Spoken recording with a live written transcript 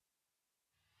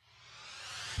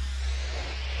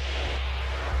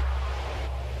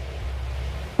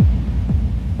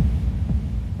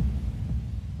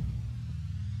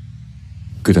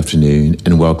Good afternoon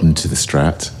and welcome to the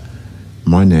STRAAT.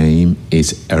 My name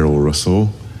is Errol Russell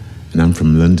and I'm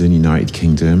from London, United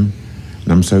Kingdom,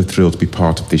 and I'm so thrilled to be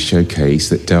part of this showcase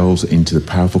that delves into the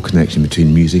powerful connection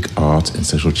between music, art and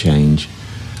social change.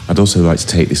 I'd also like to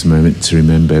take this moment to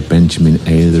remember Benjamin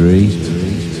Aylery,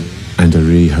 and I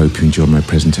really hope you enjoy my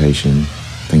presentation.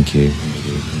 Thank you.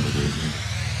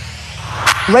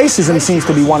 Racism seems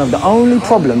to be one of the only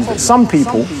problems that some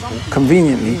people,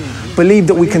 conveniently, believe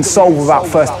that we can solve without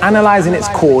first analysing its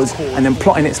cause and then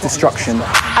plotting its destruction.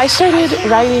 I started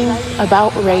writing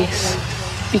about race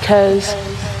because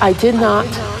I did not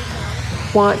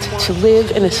want to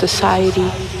live in a society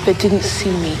that didn't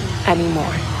see me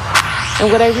anymore. And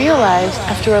what I realized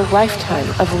after a lifetime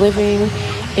of living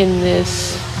in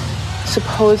this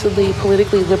supposedly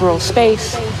politically liberal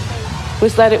space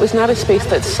was that it was not a space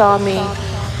that saw me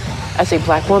as a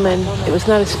black woman. It was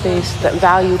not a space that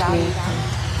valued me.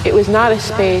 It was not a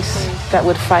space that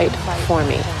would fight for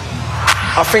me.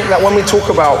 I think that when we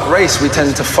talk about race, we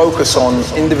tend to focus on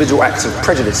individual acts of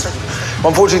prejudice.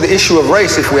 Unfortunately, the issue of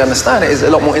race, if we understand it, is a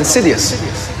lot more insidious.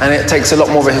 And it takes a lot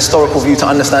more of a historical view to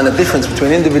understand the difference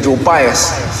between individual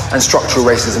bias and structural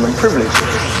racism and privilege.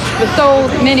 For so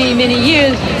many, many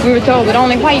years, we were told that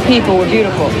only white people were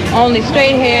beautiful. Only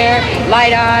straight hair,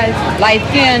 light eyes, light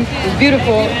skin was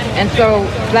beautiful. And so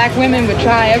black women would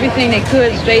try everything they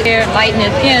could, straight hair,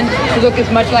 lightness, skin, to look as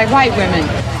much like white women.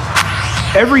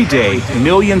 Every day,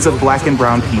 millions of black and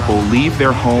brown people leave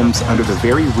their homes under the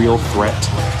very real threat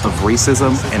of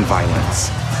racism and violence.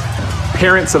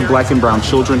 Parents of black and brown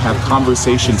children have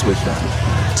conversations with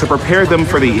them to prepare them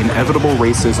for the inevitable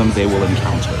racism they will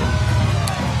encounter.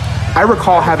 I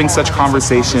recall having such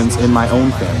conversations in my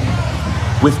own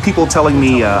family, with people telling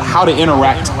me how to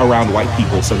interact around white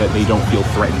people so that they don't feel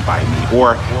threatened by me,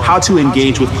 or how to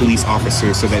engage with police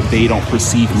officers so that they don't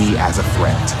perceive me as a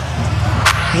threat.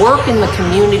 Work in the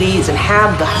communities and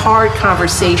have the hard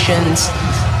conversations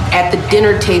at the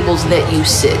dinner tables that you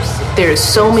sit. There's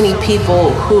so many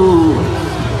people who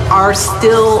are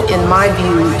still, in my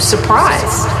view,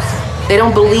 surprised. They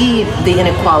don't believe the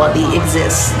inequality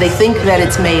exists. They think that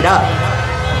it's made up.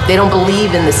 They don't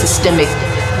believe in the systemic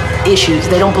issues.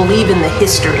 They don't believe in the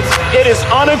history. It is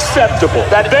unacceptable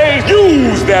that they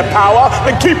use their power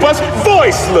to keep us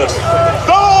voiceless.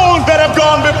 Those that have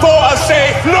gone before us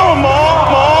say, no more.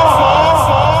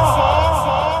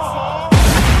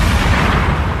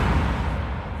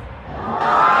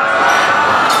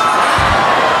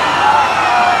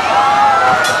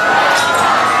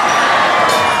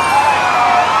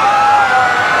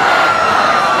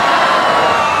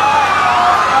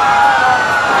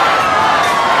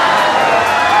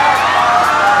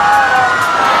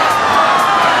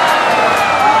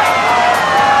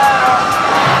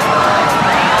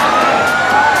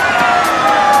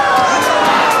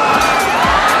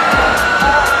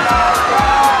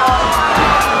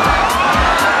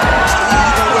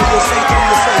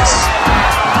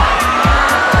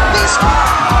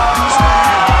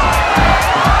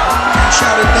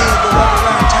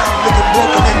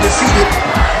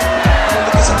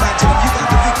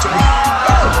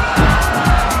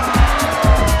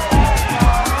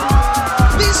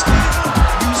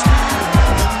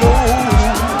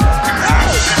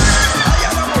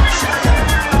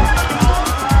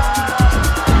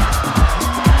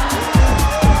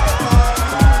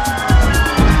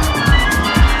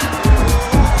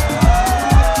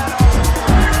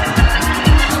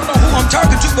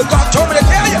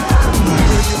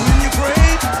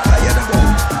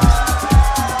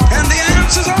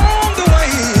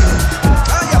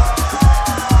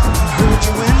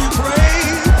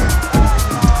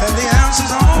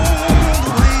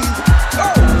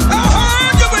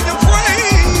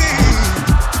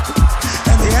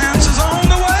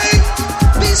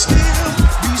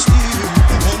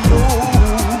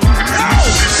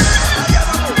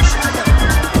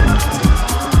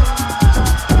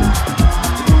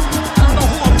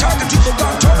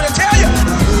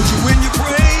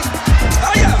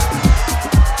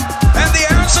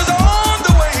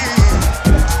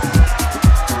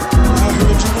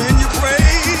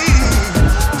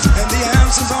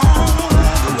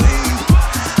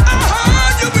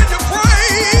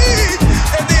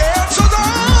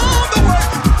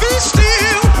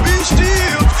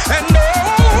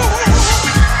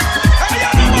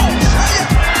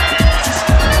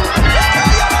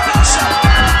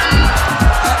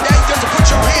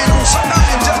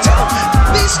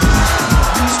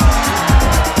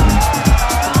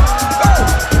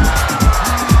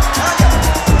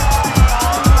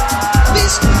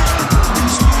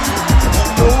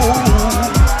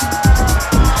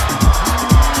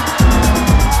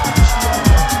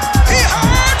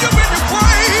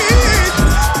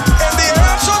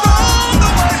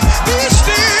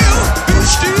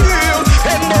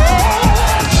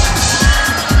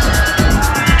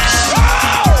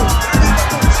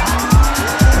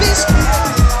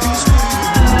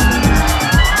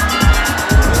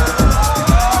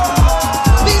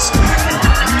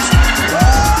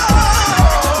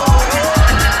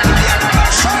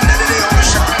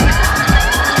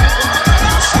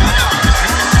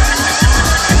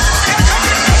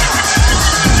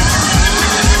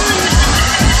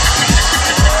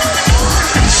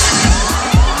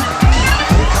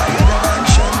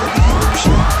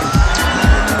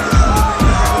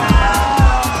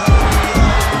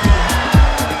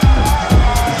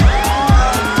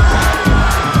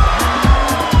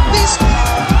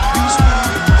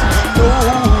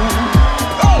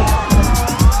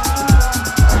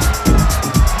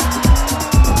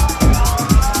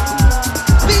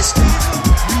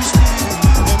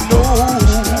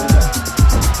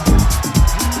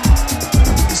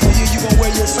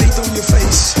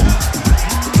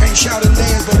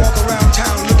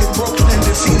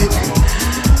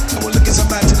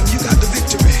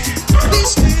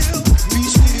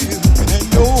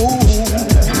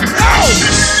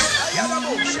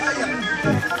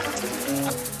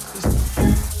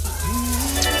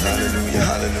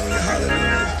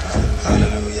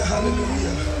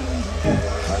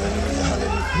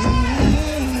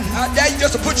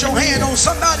 hand on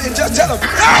somebody and just tell them, no!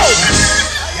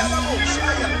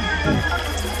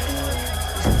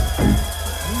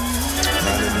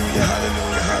 Hallelujah, hallelujah,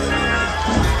 hallelujah,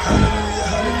 hallelujah,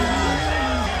 hallelujah.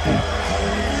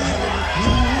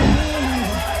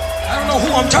 I don't know who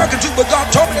I'm talking to, but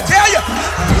God told me to tell you.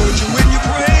 I heard you when you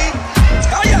prayed.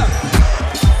 Tell you.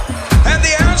 And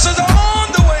the answers are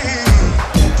on the way.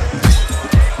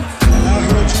 I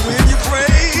heard you when you prayed.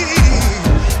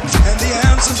 And the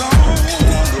answers are on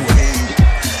the way.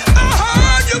 I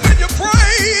heard you when you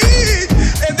prayed.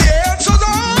 And the answers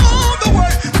are on the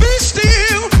way. Be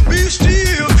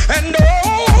still and know.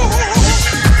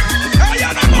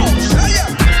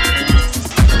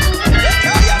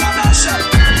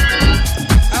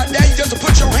 I dare you just to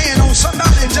put your hand on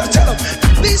somebody and just tell them,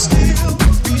 be still,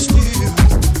 be still.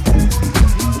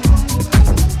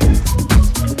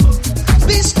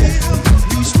 Be still,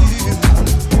 be still.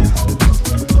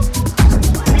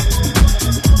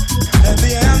 And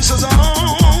the answers are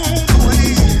on the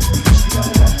way.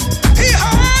 He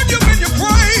heard you when you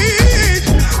prayed,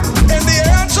 and the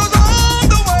answers are on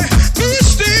the way. Be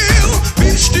still,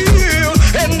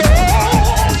 and know.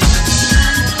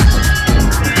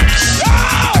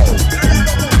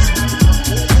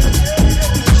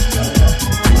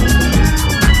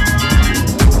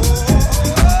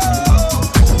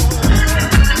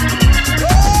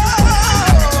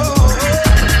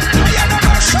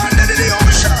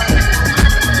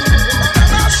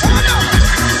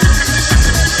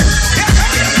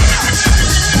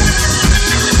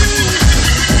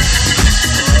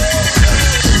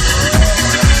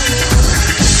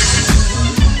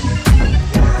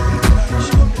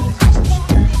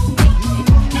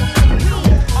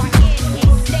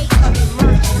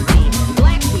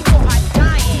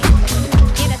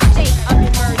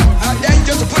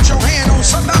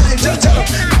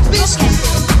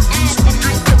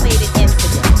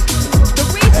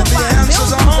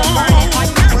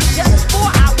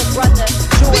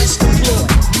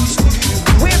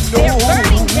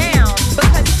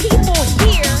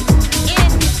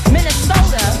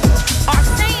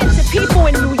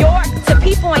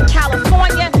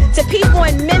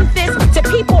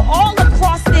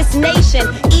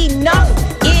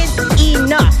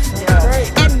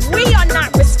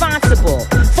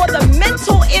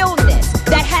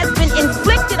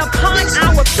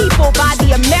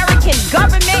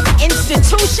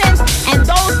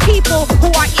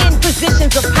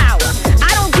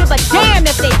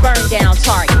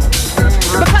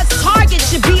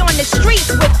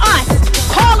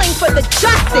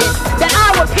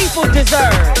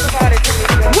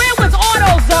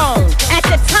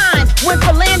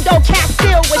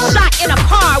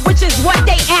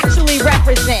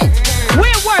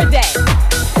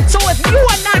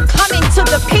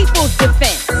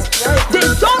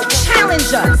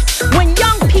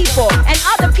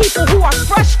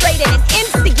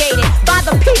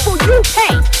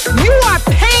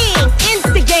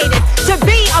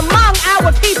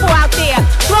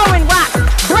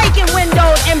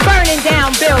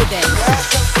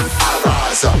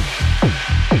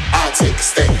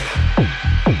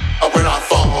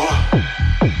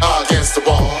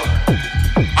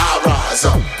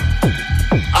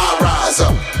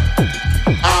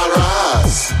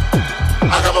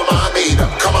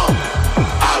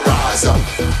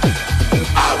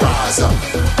 I rise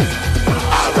up.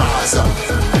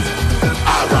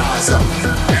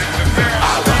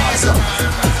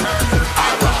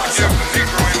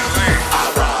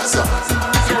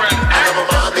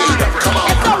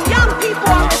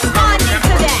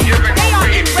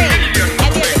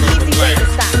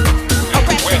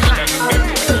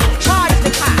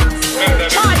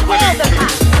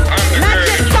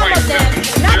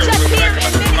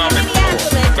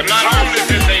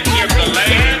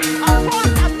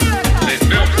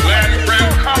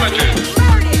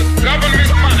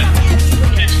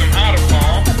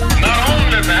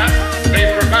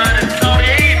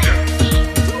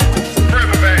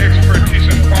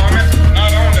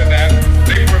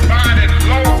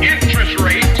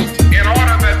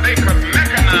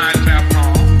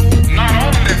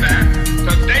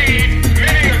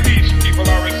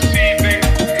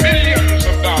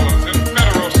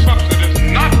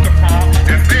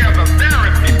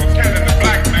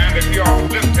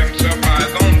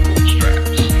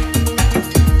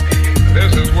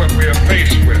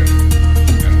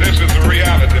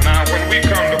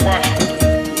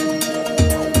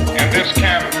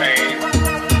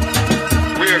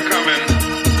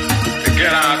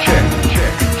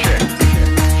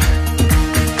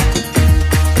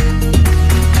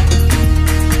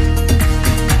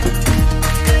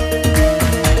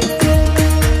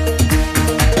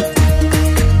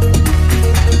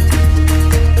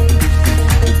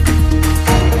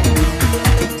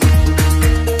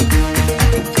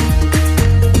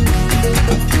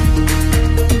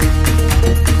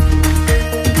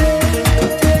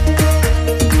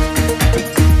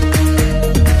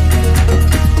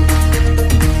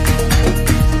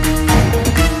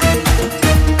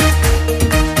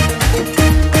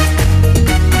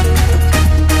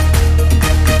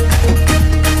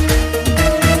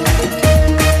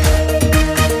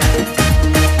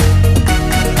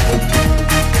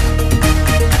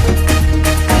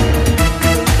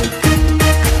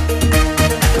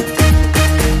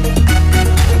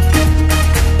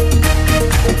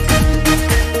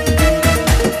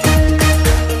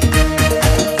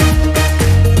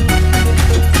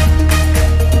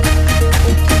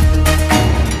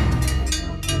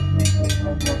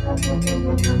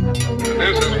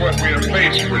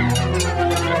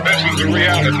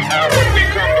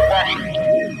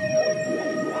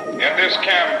 In this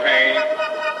campaign,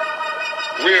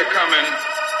 we are coming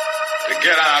to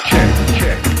get our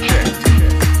check.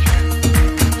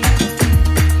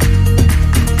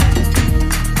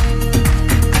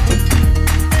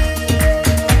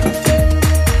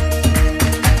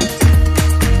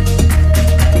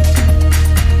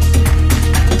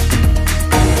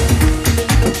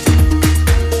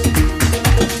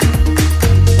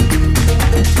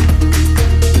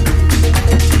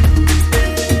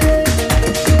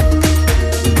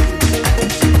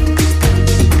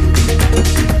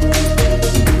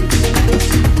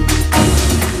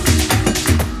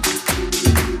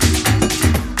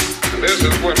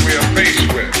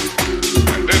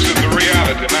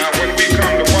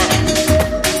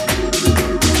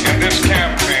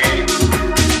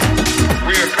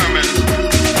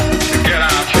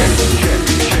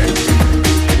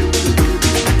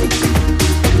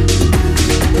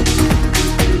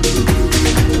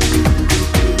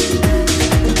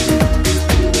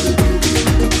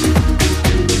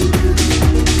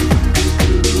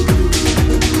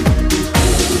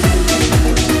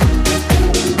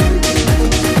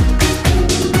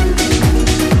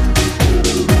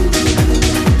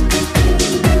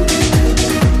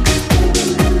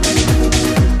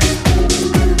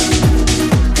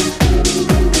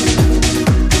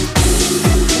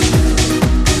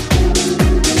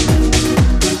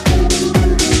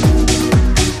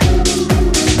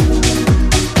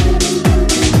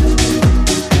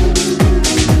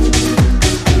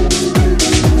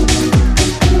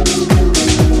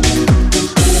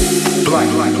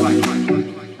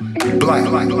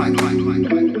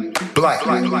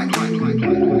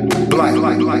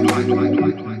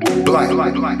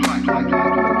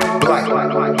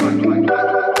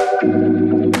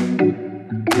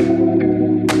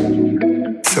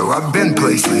 So I've been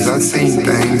places, I've seen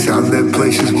things, I've lived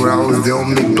places where I was the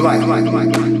only black.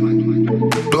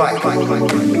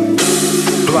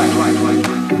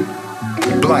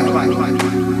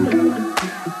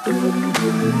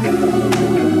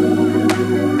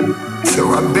 So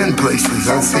I've been places,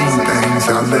 I've seen things,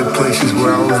 I've lived places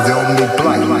where I was the only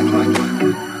black.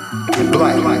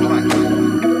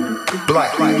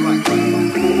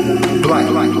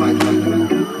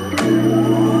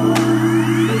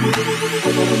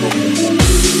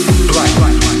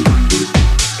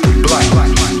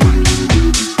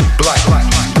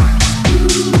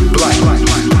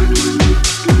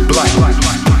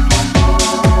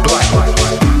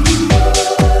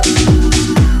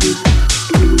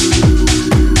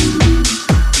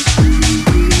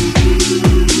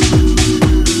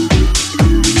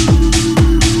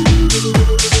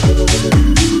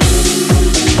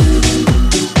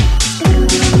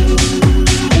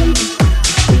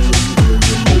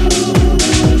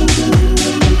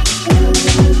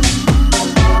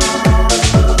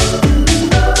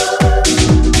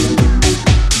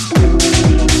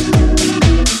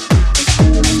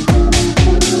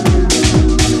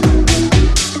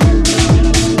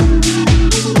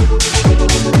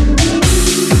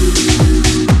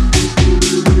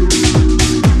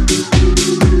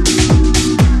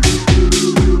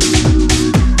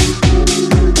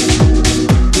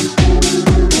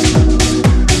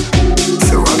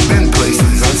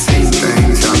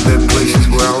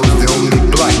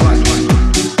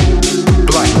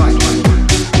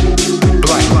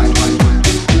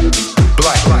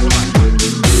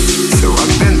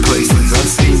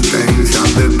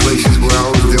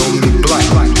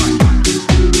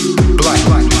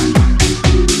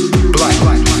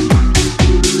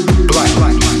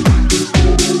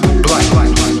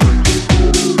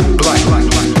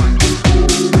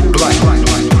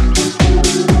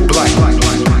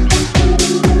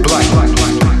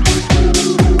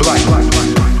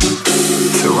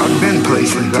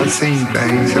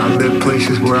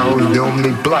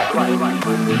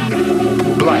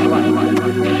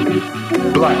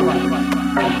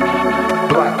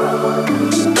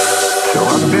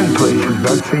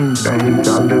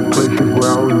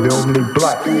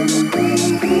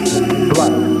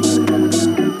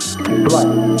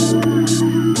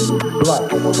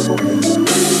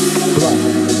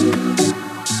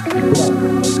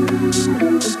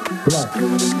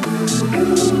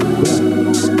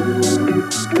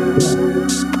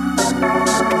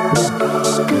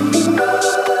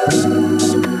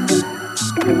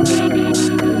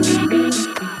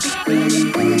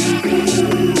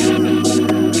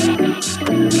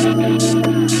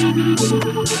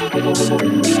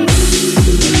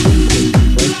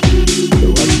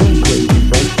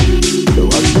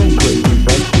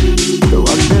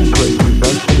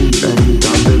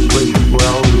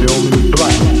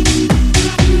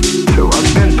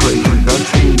 I've been places, I've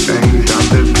seen things.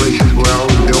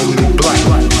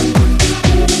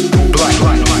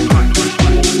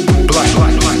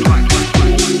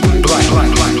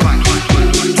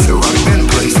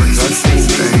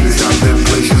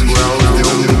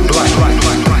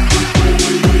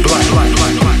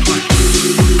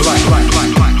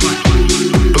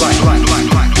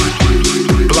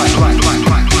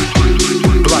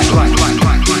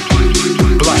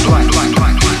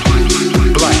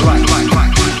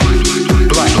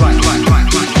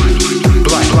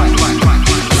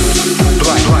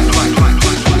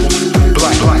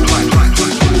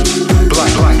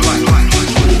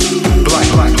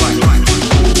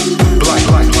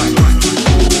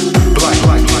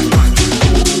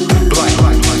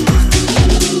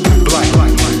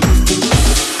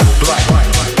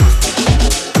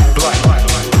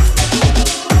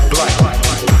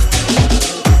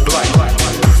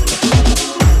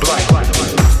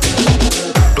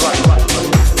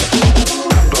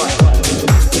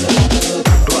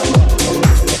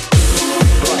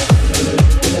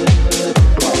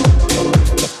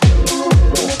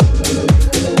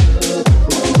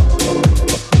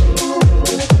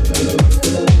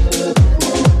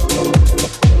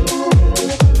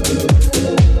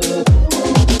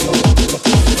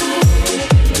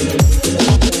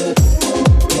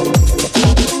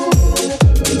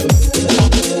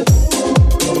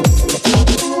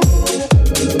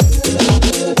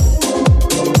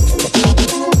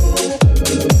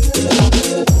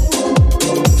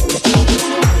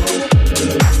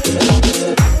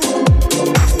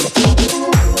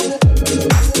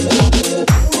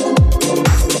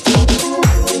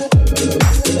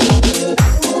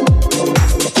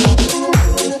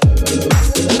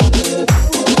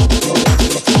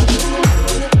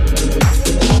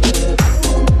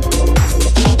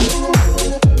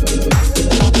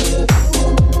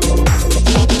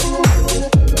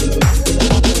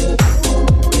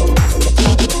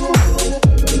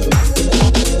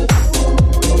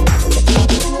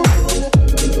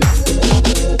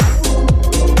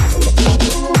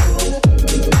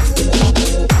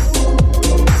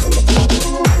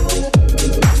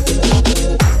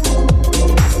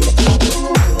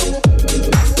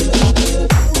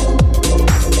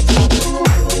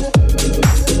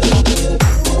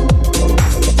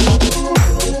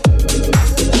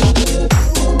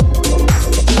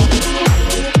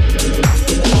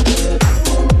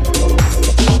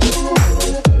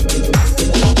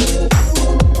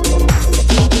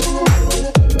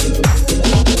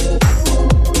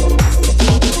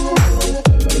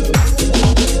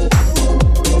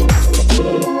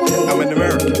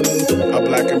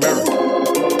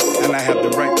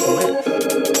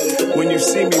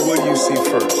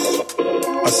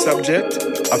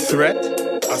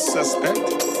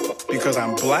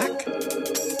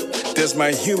 does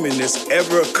my humanness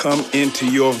ever come into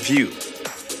your view?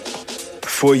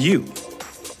 For you.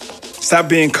 Stop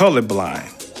being colorblind.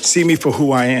 See me for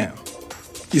who I am.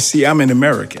 You see, I'm an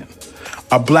American,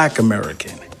 a Black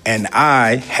American, and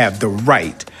I have the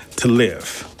right to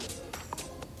live.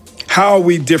 How are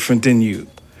we different than you?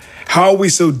 How are we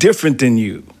so different than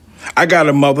you? I got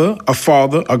a mother, a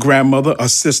father, a grandmother, a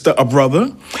sister, a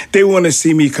brother. They want to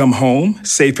see me come home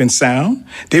safe and sound.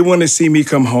 They want to see me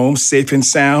come home safe and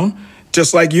sound,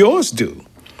 just like yours do.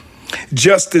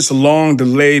 Justice long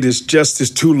delayed is justice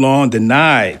too long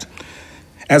denied.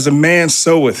 As a man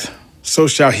soweth, so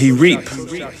shall he reap.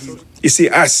 You see,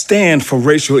 I stand for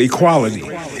racial equality,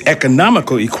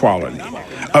 economical equality.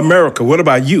 America, what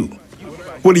about you?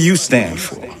 What do you stand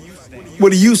for?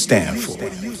 What do you stand for?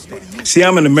 See,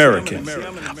 I'm an American,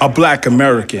 a Black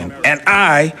American, and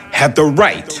I have the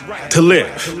right to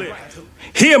live.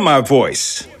 Hear my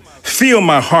voice. Feel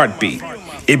my heartbeat.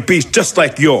 It beats just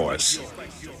like yours.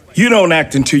 You don't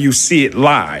act until you see it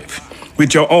live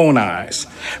with your own eyes.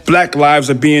 Black lives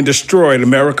are being destroyed,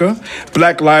 America.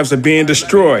 Black lives are being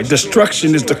destroyed.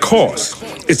 Destruction is the cause.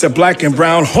 It's a Black and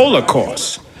brown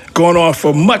holocaust going on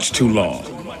for much too long.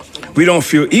 We don't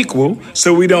feel equal,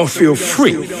 so we don't feel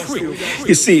free.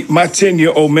 You see, my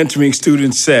 10-year-old mentoring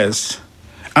student says,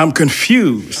 I'm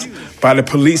confused by the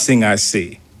policing I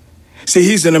see. See,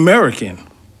 he's an American,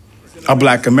 a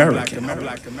Black American.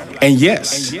 And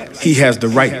yes, he has the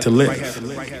right to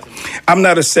live. I'm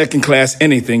not a second-class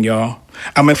anything, y'all.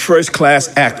 I'm a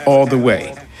first-class act all the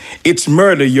way. It's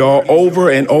murder, y'all, over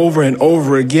and over and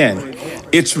over again.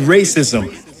 It's racism.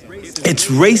 It's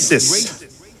racist.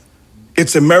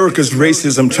 It's America's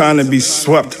racism trying to be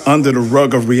swept under the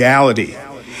rug of reality.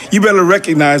 You better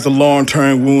recognize the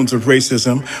long-term wounds of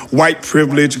racism: white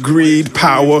privilege, greed,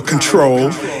 power, control,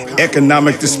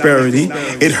 economic disparity.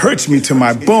 It hurts me to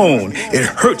my bone. It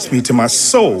hurts me to my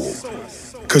soul.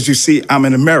 Because you see, I'm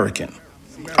an American,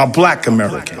 a Black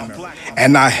American,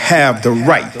 and I have the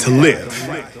right to live.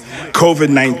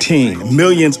 COVID-19,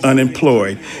 millions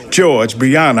unemployed, George,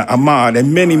 Brianna, Ahmaud,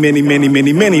 and many, many, many,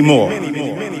 many, many more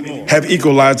have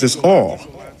equalized us all.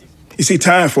 You see,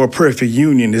 time for a perfect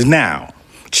union is now.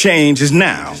 Change is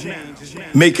now.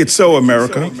 Make it so,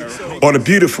 America, or the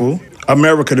beautiful,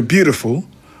 America the beautiful,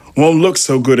 won't look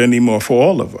so good anymore for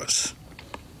all of us.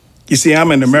 You see,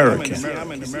 I'm an American,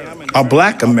 a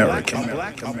Black American,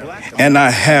 and I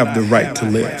have the right to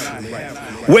live.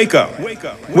 Wake up.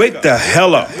 Wake the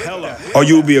hell up, or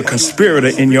you'll be a conspirator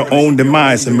in your own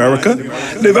demise, America.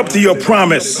 Live up to your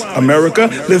promise, America.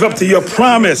 Live up to your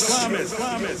promise.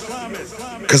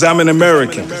 Because I'm an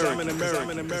American,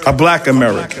 a Black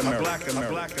American,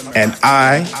 and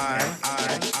I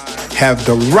have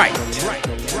the right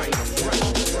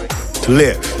to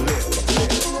live.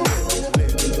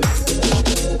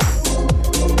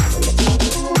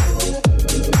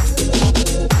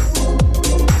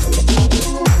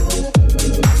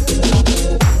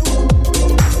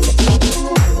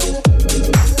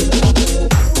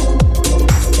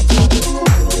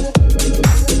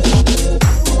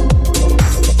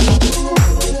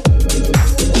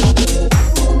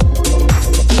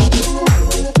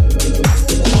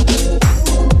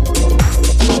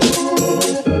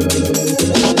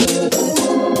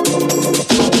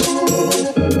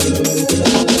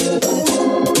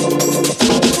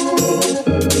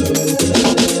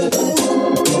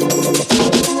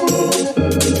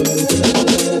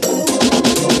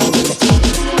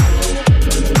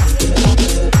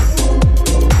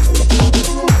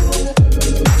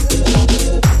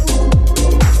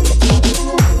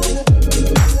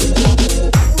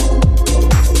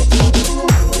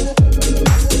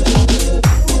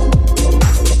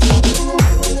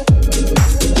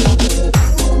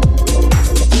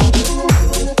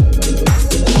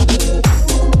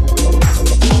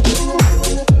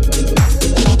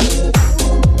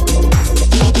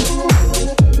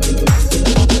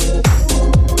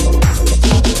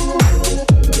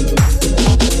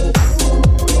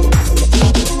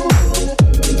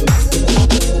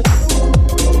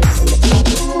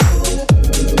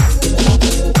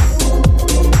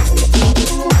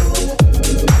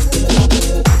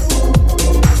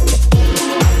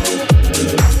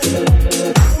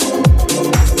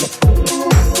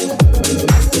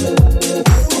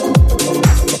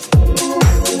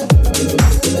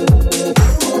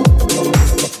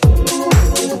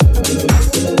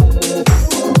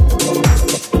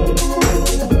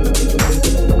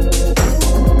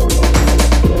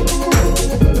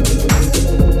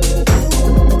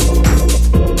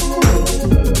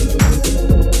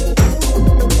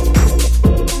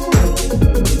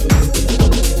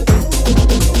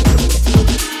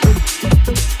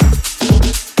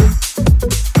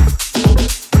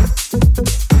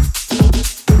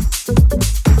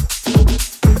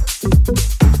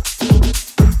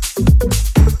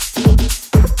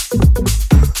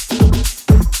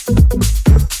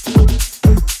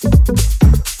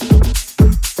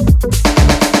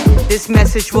 this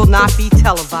message will not be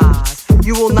televised.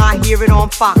 You will not hear it on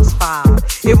Fox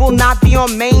 5. It will not be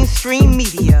on mainstream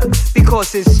media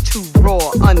because it's too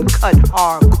raw, uncut,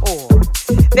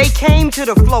 hardcore. They came to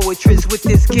the Floetress with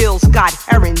this Gil Scott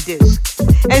Heron disc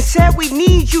and said we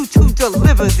need you to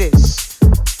deliver this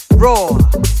raw,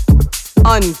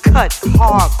 uncut,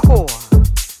 hardcore.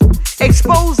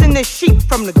 Exposing the sheep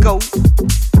from the goat,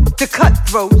 the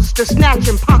cutthroats, the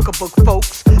snatching pocketbook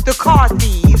folks, the car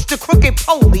thieves, the crooked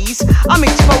police. I'm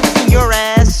exposing your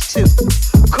ass to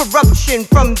corruption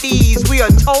from these we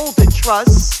are told to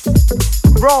trust.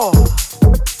 Raw,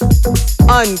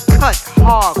 uncut,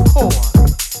 hardcore.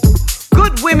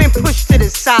 Good women pushed to the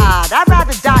side. I'd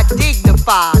rather die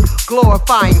dignified,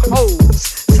 glorifying hoes,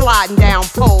 sliding down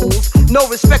poles. No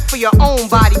respect for your own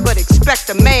body, but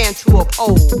expect a man to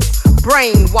uphold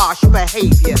brainwash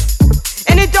behavior.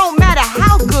 And it don't matter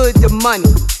how good the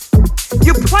money,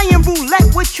 you're playing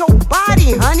roulette with your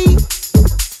body, honey.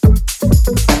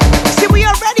 See, we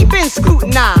already been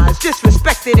scrutinized,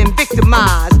 disrespected and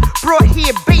victimized, brought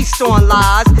here based on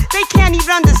lies. They can't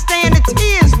even understand the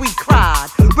tears we cried.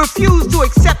 Refuse to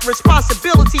accept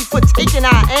responsibility for taking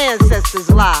our ancestors'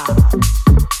 lives.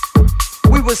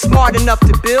 We were smart enough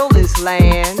to build this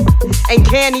land and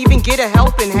can't even get a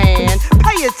helping hand.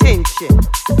 Pay attention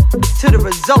to the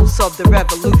results of the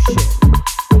revolution.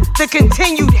 The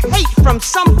continued hate from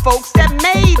some folks that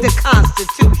made the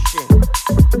Constitution.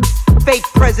 Fake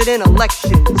president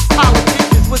elections,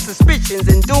 politicians with suspicions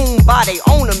and doomed by their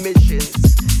own omissions.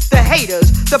 The haters,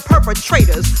 the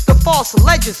perpetrators, the false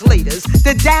legislators,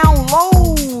 the down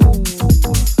low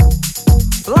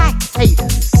black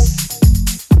haters.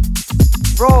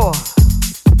 Raw,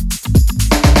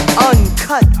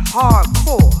 uncut,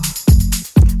 hardcore.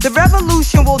 The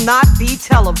revolution will not be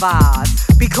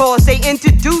televised because they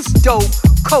introduced dope,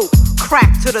 coke,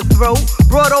 crack to the throat,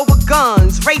 brought over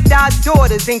guns, raped our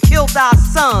daughters and killed our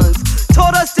sons,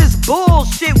 taught us this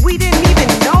bullshit we didn't even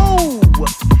know.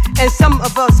 And some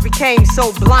of us became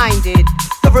so blinded,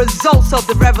 the results of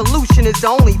the revolution is the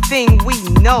only thing we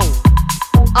know.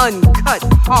 Uncut,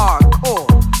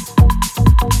 hardcore.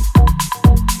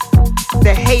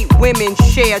 The hate women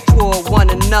share toward one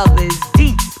another is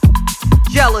deep.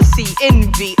 Jealousy,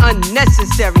 envy,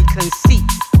 unnecessary conceit.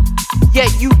 Yet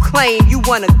you claim you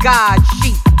want a God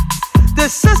sheep. The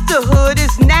sisterhood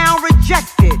is now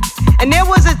rejected, and there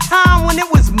was a time when it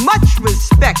was much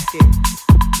respected.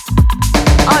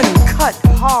 Uncut,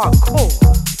 hardcore.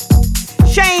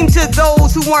 Shame to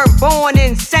those who weren't born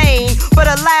insane, but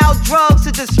allowed drugs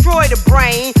to destroy the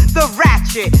brain. The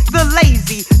ratchet, the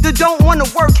lazy, the don't want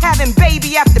to work, having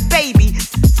baby after baby.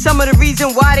 Some of the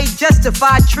reason why they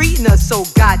justify treating us so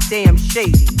goddamn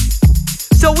shady.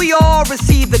 So we all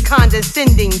receive the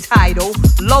condescending title.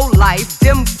 Low life,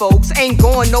 them folks ain't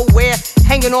going nowhere,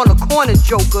 hanging on the corner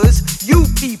jokers. You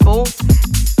people,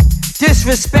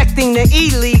 disrespecting the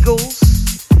illegals,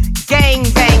 gang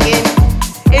banging.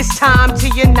 It's time to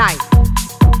unite.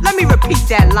 Let me repeat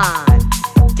that line.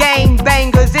 Gang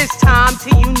bangers, it's time to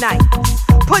unite.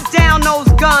 Put down those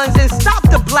guns and stop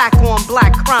the black on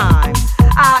black crime.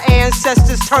 Our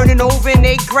ancestors turning over in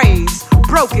their graves,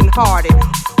 broken hearted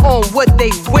on what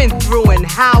they went through and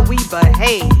how we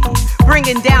behave.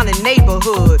 Bringing down the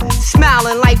neighborhood,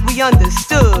 smiling like we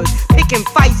understood. Picking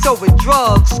fights over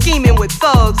drugs, scheming with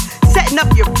thugs. Setting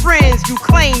up your friends you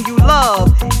claim you love.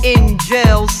 In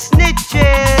jail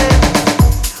snitches.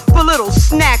 For little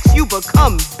snacks you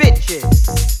become bitches.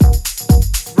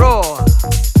 Raw,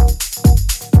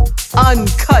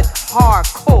 uncut,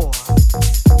 hardcore.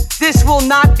 This will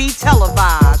not be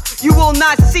televised. You will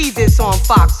not see this on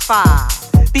Fox 5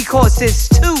 because it's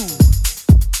too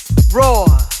raw,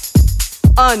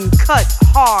 uncut,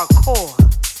 hardcore.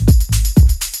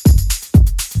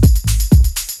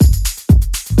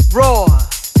 Raw,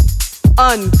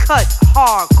 uncut,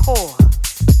 hardcore.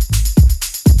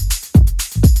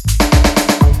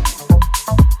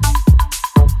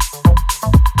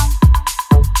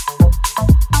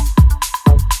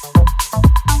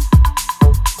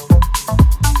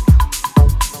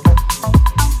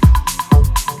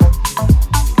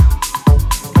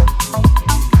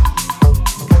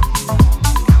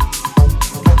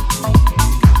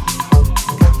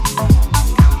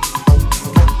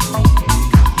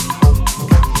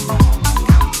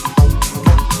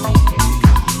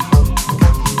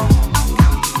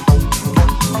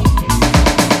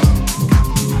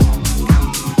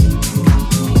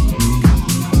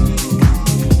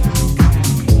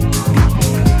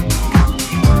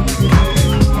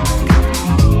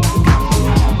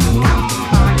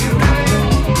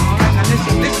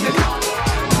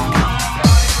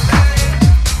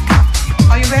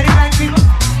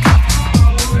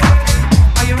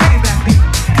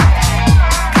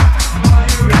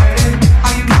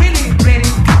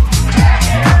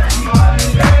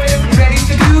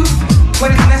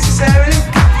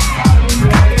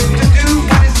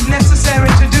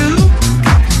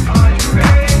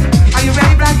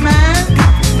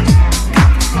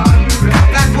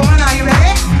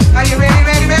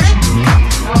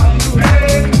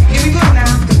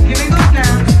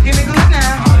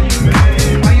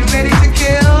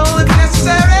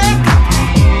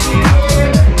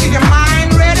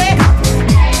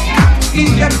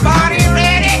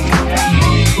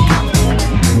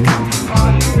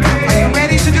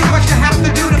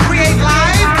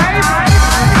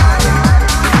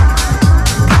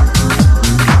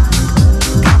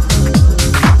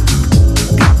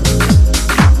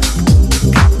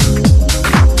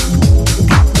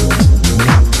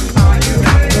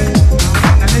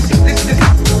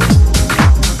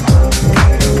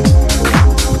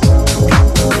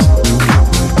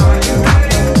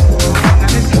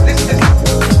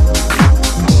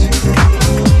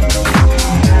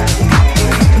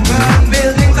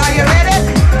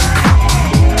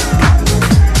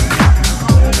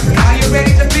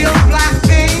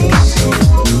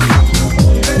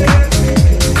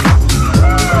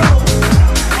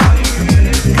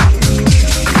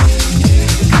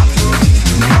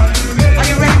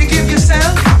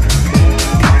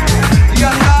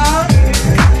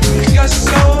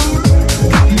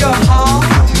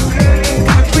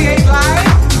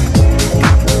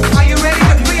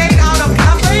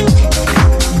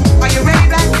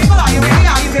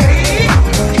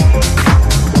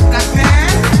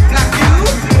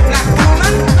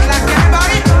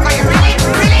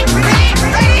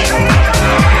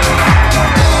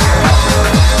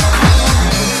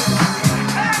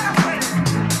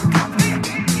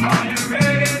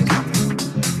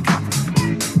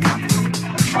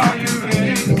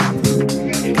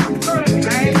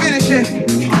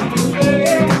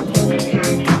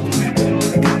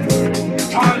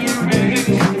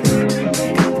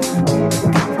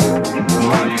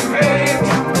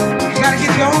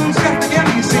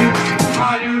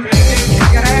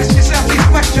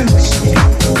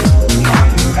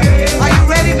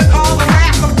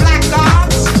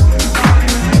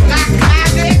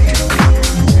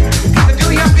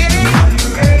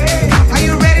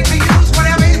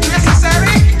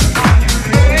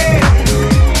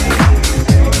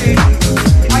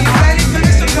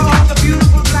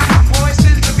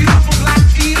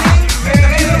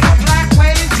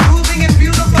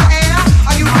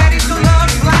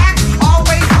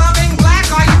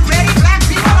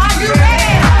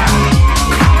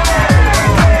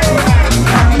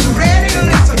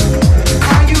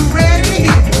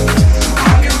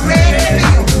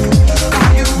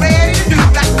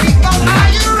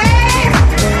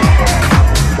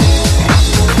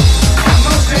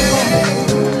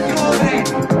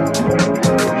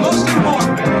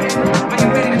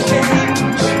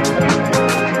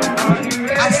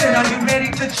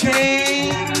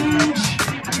 change?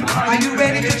 Are you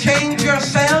ready to change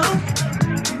yourself?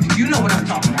 You know what I'm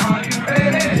talking about.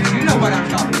 You know what I'm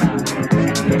talking about.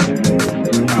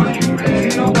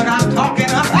 You know what I'm talking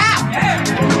about.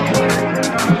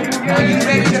 Are you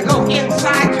ready to go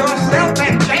inside yourself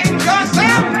and change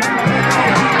yourself?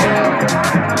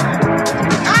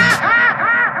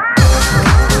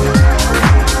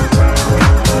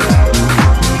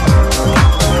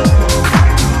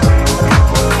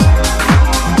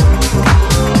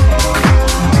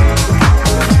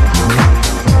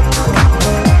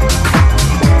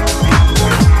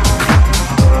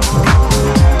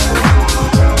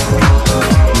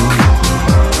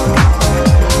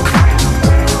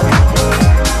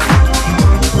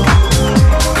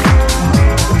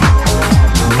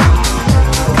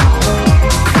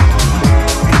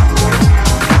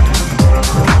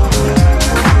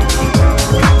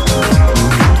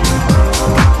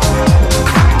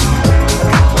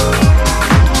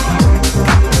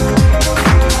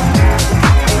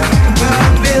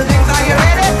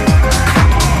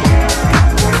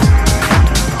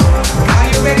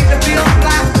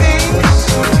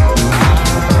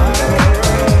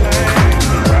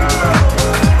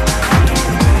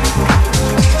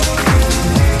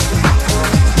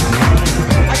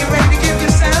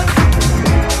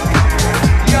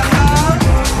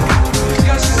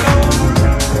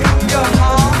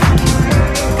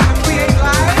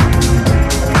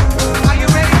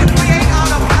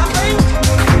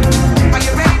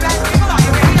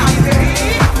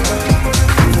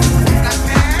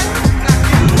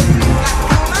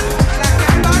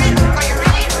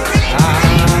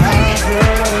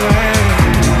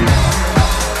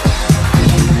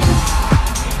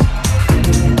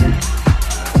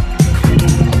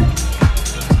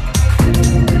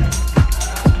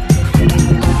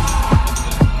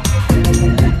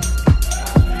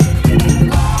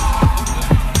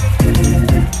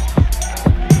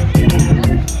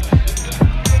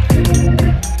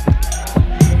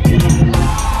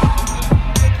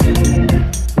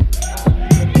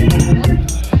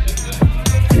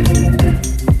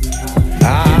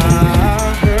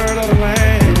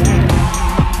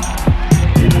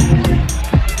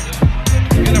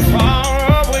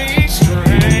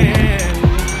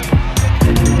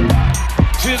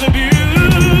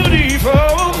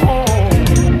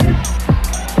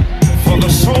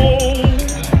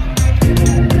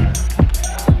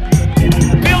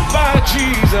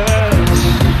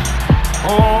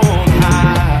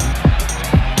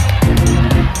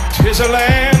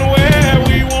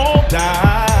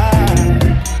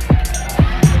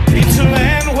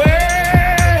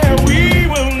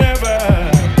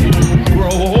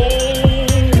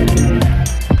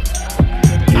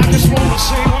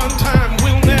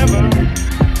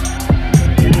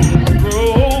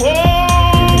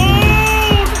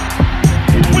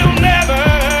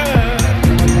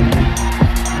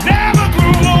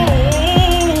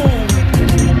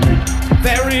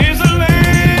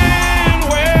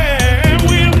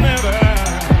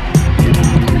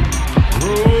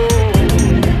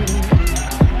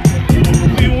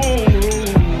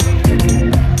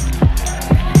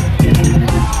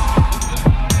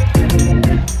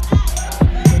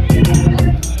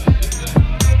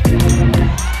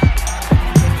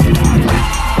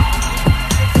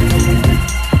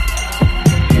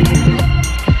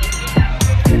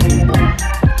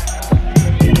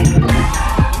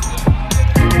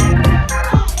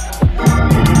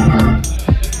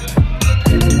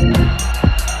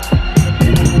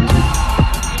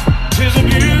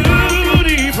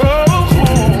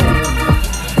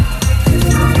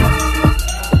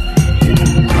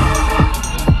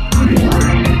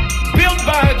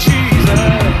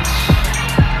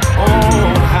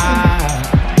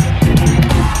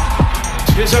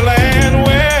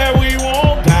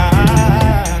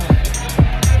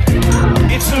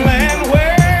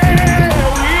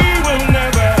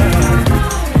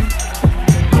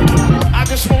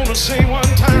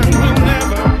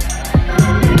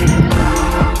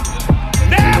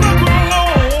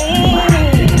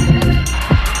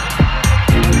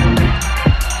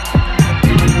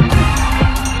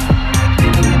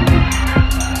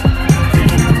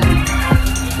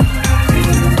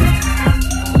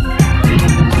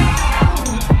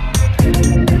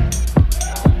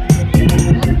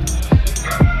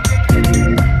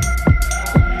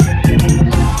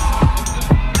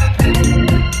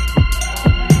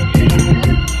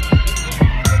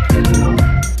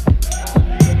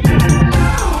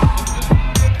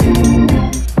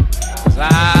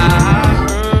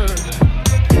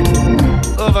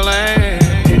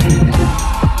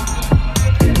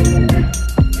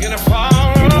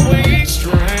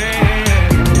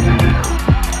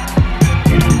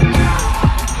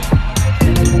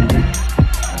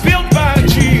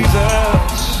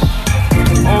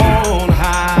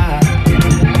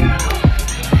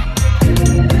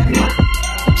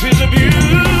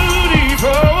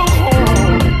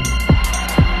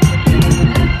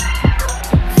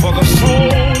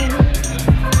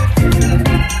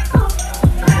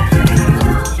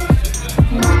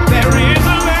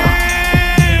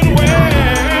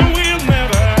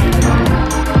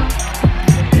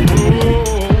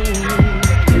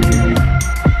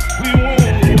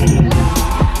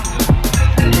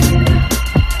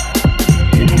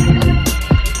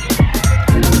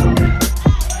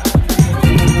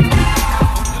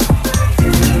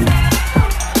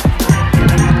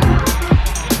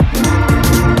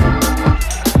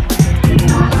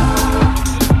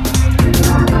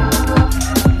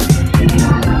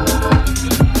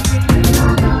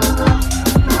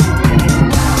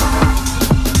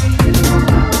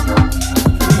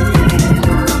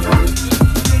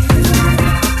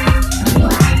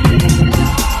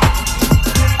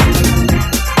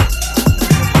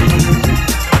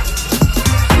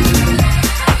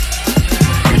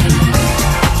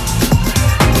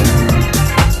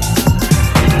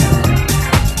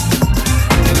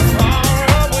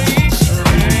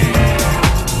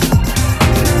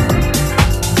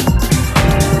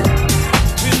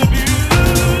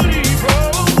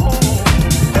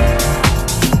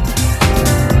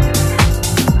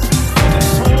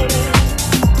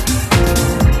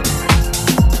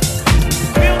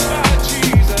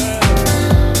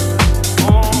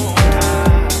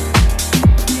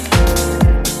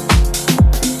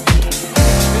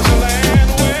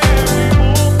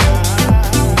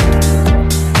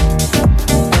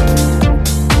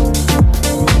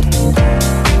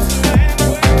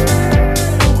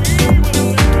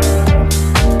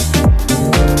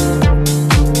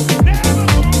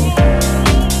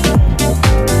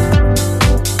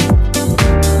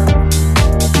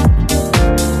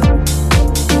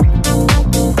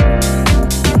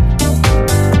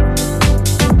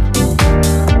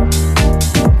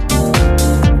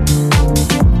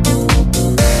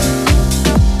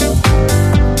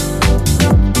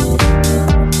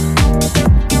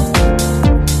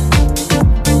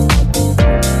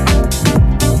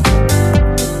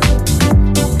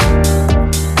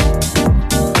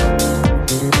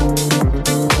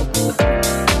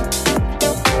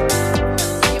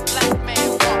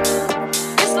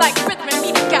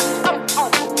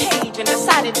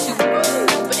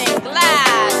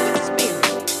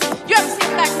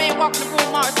 walk in the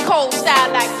room, Mars Cole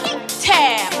style, like keep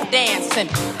tap dancing.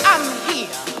 I'm here.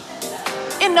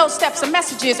 In those steps are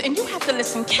messages, and you have to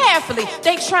listen carefully.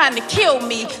 They trying to kill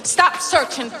me. Stop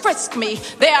searching, frisk me.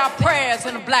 There are prayers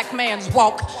in a black man's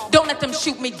walk. Don't let them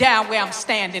shoot me down where I'm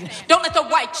standing. Don't let the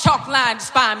white chalk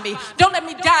lines find me. Don't let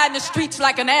me die in the streets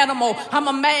like an animal. I'm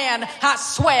a man. I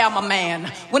swear I'm a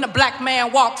man. When a black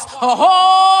man walks, a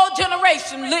whole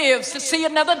generation lives to see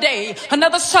another day,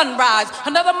 another sunrise,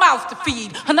 another mouth to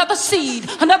feed, another seed,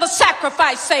 another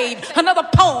sacrifice saved, another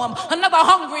poem, another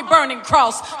hungry burning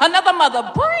cross, another mother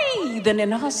breathing in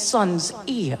her son's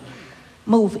ear.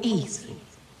 Move easy.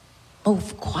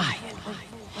 Move quiet.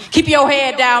 Keep your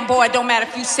head down, boy. It don't matter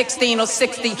if you're 16 or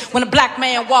 60. When a black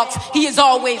man walks, he is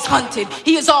always hunted.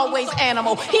 He is always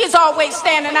animal. He is always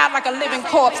standing out like a living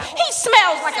corpse. He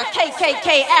smells like a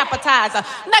KKK appetizer.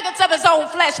 Nuggets of his own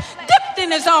flesh dipped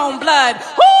in his own blood.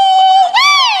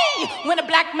 Woo-wee! When a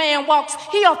black man walks,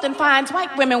 he often finds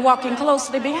white women walking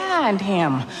closely behind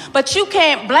him. But you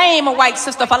can't blame a white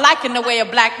sister for liking the way a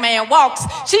black man walks.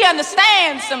 She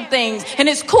understands some things and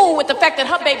is cool with the fact that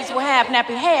her babies will have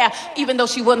nappy hair, even though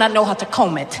she will not know how to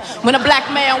comb it. When a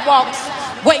black man walks,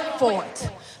 wait for it.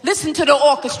 Listen to the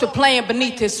orchestra playing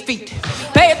beneath his feet.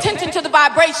 Pay attention to the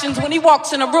vibrations when he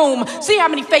walks in a room. See how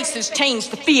many faces change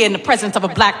to fear in the presence of a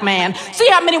black man. See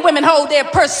how many women hold their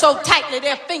purse so tightly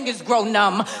their fingers grow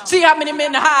numb. See how many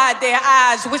men hide their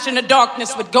eyes wishing the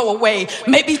darkness would go away.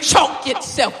 Maybe choke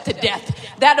itself to death.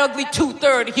 That ugly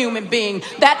 2/3 human being,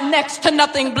 that next to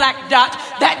nothing black dot,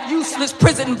 that useless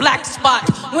prison black spot.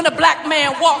 When a black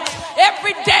man walks,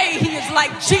 every day he is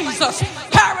like Jesus,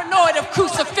 paranoid of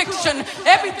crucifixion.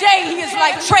 Every day he is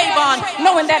like Trayvon,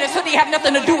 knowing that his hoodie had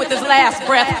nothing to do with his last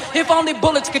breath. If only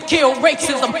bullets could kill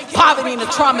racism, poverty, and the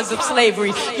traumas of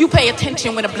slavery. You pay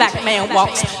attention when a black man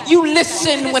walks. You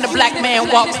listen when a black man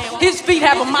walks. His feet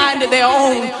have a mind of their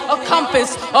own, a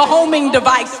compass, a homing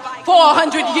device.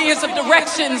 400 years of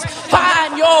directions.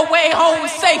 Find your way home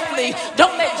safely.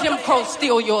 Don't let Jim Crow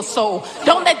steal your soul.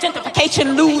 Don't let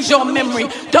gentrification lose your memory.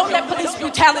 Don't let police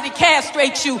brutality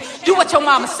castrate you. Do what your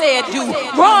mama said do.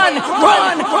 Run,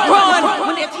 run, run.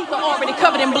 When their teeth are already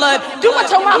covered in blood, do what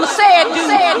your mama said do.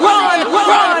 Run,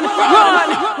 run,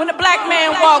 run. When a black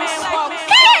man walks,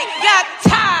 he ain't got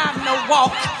time to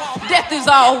walk. Death is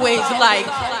always like,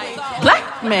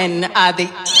 black men are the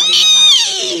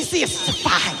easiest to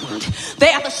find.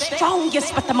 They are the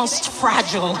strongest but the most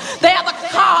fragile. They are the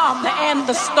calm and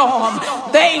the storm.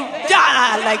 They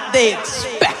die like they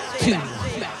expect to.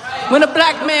 When a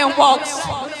black man walks,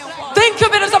 think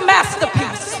of it as a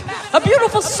masterpiece, a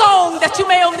beautiful song that you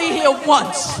may only hear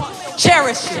once.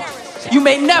 Cherish it. You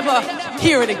may never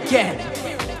hear it again.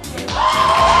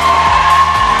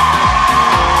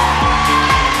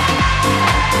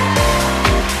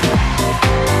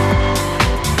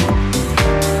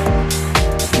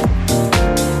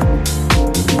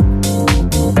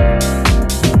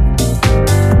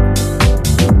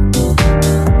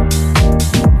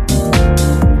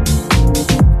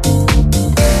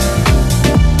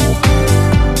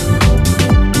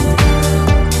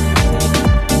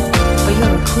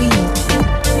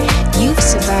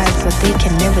 They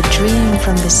can never dream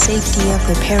from the safety of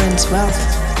their parents' wealth,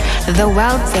 the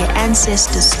wealth their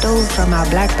ancestors stole from our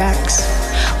black backs,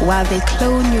 while they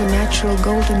clone your natural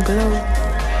golden glow,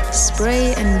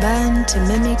 spray and burn to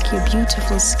mimic your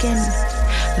beautiful skin.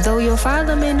 Though your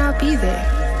father may not be there,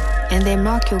 and they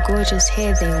mark your gorgeous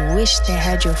hair, they wish they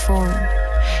had your form,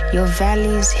 your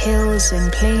valleys, hills,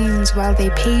 and plains, while they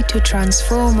pay to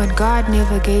transform what God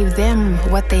never gave them,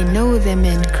 what they know them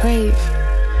and crave.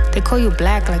 They call you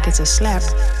black like it's a slap,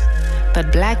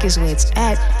 but black is where it's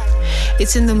at.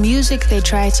 It's in the music they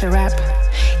try to rap.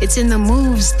 It's in the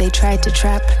moves they try to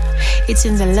trap. It's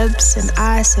in the lips and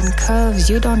eyes and curves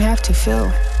you don't have to feel.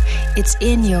 It's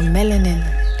in your melanin.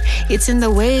 It's in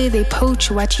the way they poach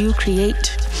what you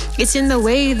create. It's in the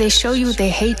way they show you they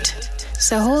hate.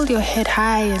 So hold your head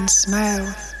high and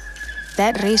smile.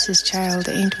 That racist child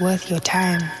ain't worth your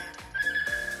time.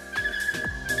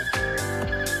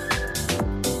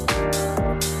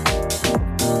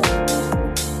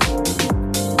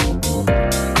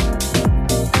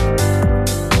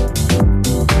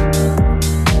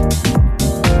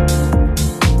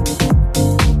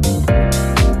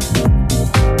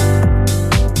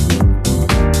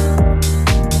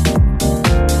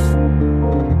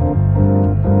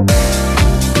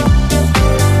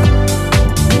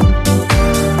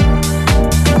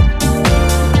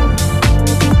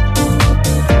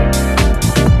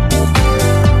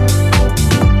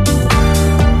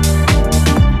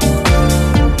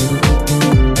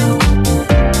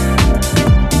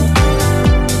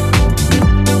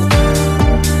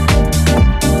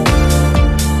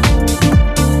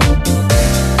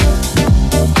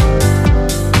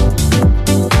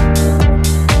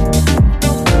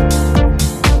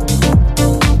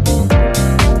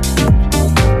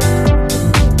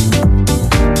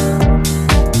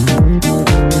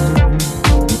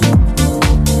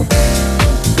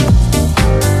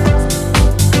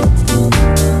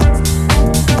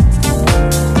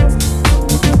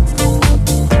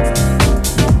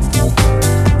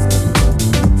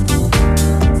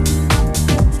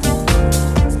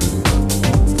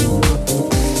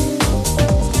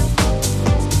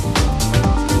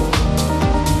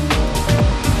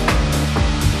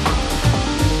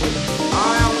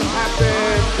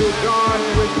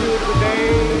 with you today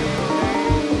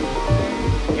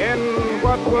in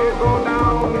what will go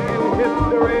down in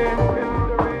history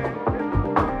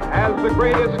as the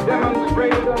greatest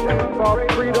demonstration for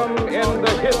freedom in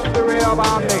the history of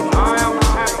our nation. I am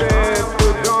happy to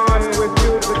join with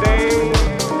you today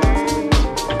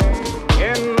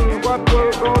in what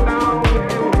will go down in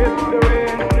history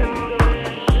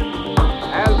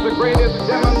as the greatest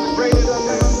demonstration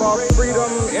for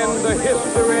freedom in the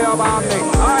history of our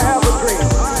nation. I have a dream.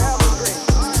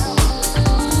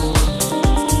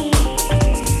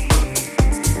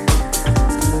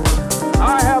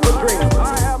 I have a dream.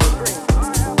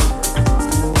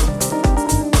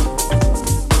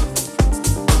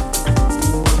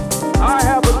 I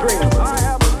have a dream. I have a dream.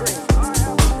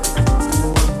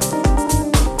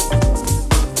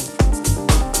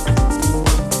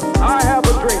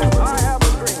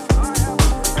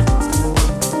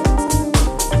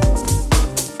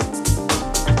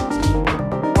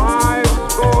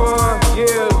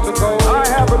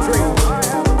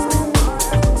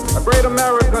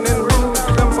 American in rude,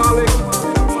 symbolic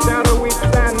shadow we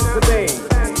stand today.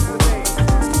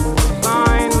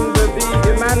 Signed the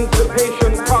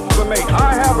Emancipation Proclamation. I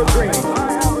have a dream.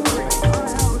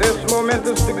 This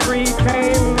momentous decree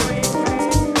came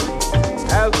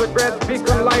as a great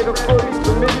beacon light of hope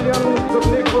to millions of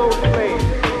Negro slaves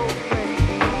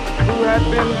who had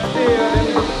been seared in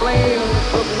the flames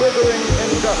of withering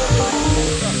injustice.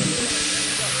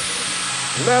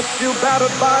 Left you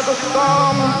battered by the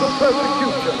storms of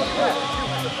persecution,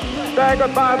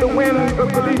 staggered by the winds of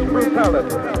police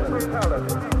brutality.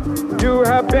 You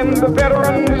have been the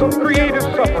veterans of creative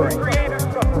suffering.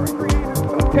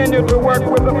 Continue to work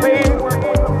with the faith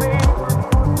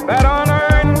that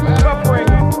unearned suffering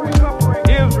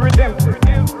is redemptive.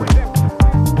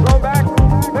 Go back,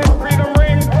 let freedom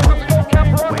ring from the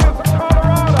snow-capped roads of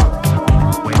Colorado.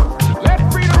 Let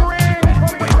freedom ring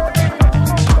from the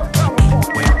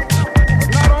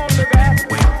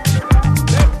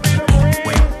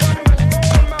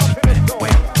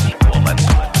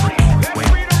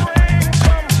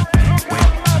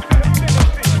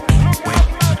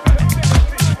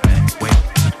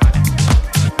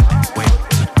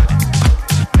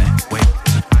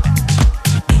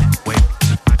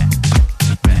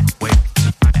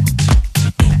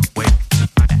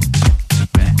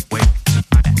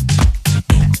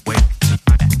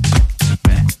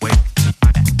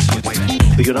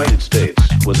The United States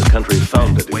was a country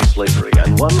founded in slavery,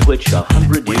 and one which,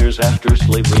 100 years after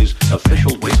slavery's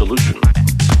official dissolution,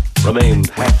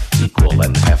 remained half equal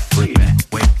and half free.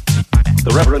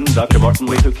 The Reverend Dr. Martin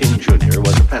Luther King Jr.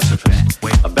 was a pacifist,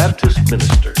 a Baptist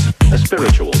minister, a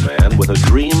spiritual man with a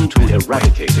dream to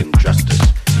eradicate injustice,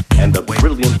 and a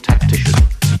brilliant tactician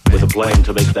with a plan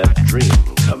to make that dream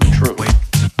come true.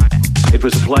 It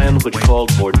was a plan which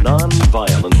called for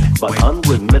non-violent but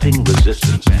unremitting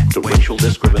resistance to racial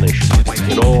discrimination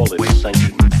in all its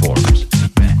sanctioned forms.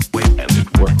 And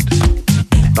it worked.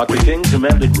 Dr. King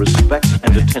commanded respect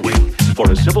and attention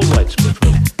for a civil rights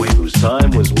movement whose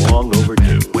time was long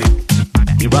overdue.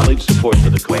 He rallied support for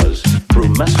the cause through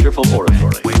masterful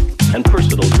oratory and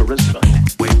personal charisma.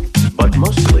 But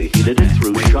mostly he did it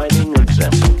through shining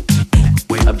example,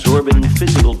 absorbing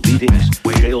physical beatings,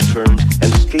 jail terms,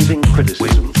 and scathing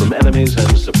criticism from enemies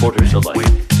and supporters alike,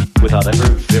 without ever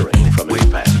veering from his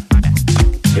path.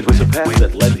 It was a path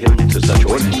that led him to such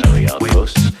ordinary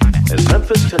outposts as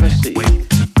Memphis, Tennessee,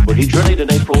 where he journeyed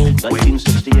in April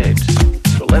 1968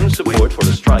 to lend support for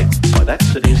a strike by that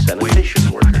city's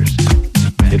sanitation workers.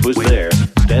 It was there,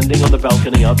 standing on the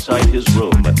balcony outside his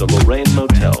room at the Lorraine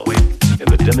Motel, in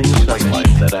the dimming sunlight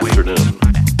that afternoon,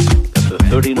 that the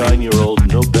 39-year-old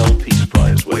Nobel Peace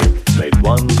Prize winner made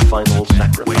one final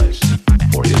sacrifice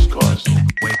for his cause.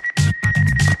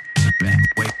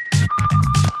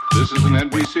 This is an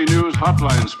NBC News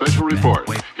Hotline special report.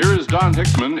 Here is Don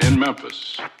Hickman in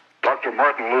Memphis. Dr.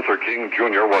 Martin Luther King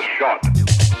Jr. was shot.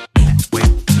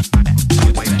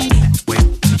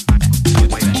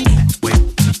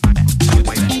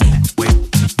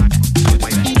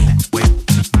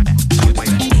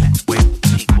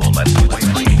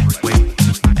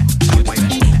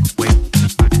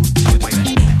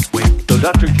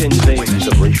 Dr. King's aims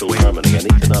of racial harmony and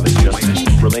economic justice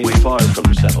remain far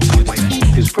from settled.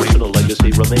 His personal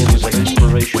legacy remains an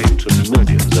inspiration to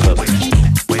millions of others.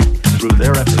 Through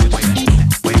their efforts,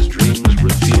 his dreams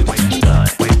refuse to die.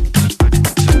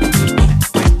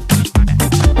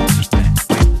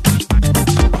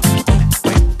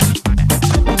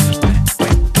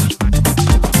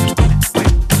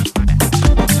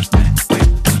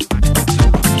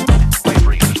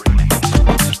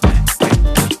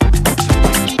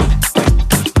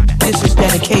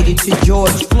 dedicated to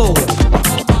George Floyd,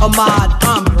 Ahmaud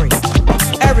Arbery,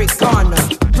 Eric Garner,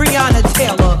 Breonna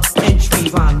Taylor, and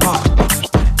Trayvon Martin.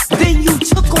 Then you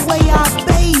took away our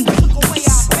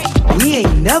babies. We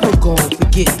ain't never gonna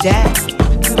forget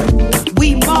that.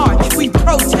 We march, we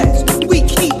protest, we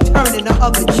keep turning the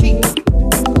other cheek.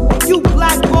 You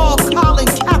blackball Colin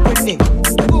Kaepernick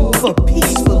for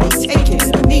peacefully taking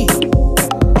a knee.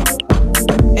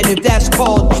 And if that's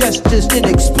called justice, then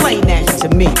explain that to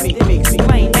me.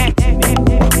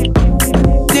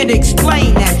 Then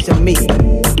explain that to me.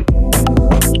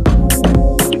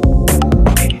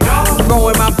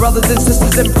 Throwing my brothers and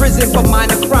sisters in prison for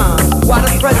minor crimes, while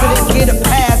the president get a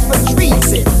pass for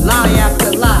treason, lie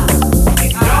after lie.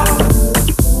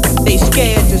 They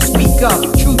scared to speak up,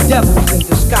 true devils in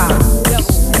disguise.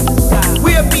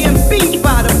 We're being beat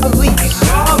by the police,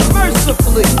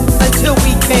 unmercifully, until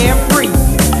we can't breathe,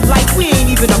 like we ain't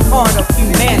even a part of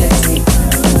humanity.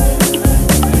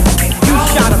 You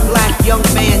shot a black young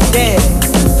man dead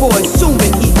for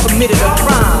assuming he committed a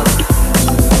crime.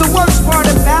 The worst part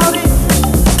about it,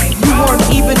 you weren't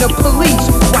even the police.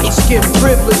 White skin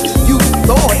privilege, you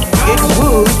thought it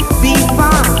would be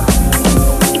fine.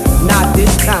 Not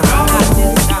this time. Not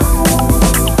this time.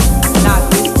 Not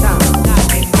this time.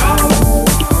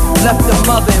 Left the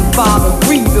mother and father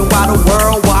grieving while the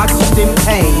world watched in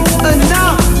pain.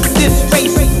 Enough! This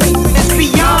race is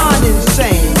beyond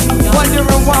insane. Wondering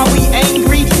why we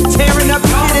angry, tearing up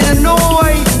shit and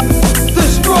annoyed. The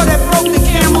straw that broke the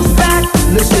camel's back.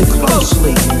 Listen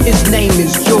closely, his name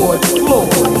is George Floyd.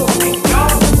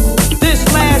 This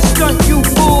last stunt you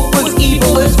pulled was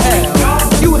evil as hell.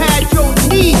 You had your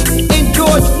knee in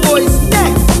George Floyd's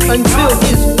neck until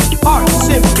his heart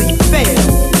simply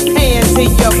failed. Hands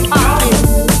in your pocket.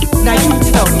 Now you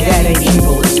tell me that ain't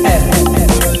evil as hell.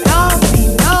 Enough,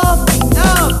 enough,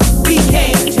 enough. We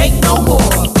can't take no more.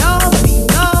 Enough,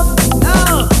 enough,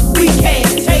 enough. We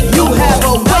can't take no more. You have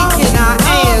awakened our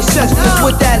ancestors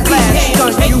with that last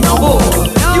stunt you pulled.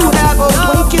 You have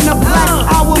awakened the Black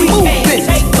Power movement.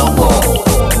 No more.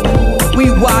 We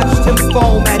watched him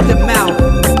foam at the mouth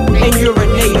and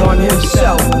urinate on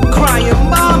himself, crying,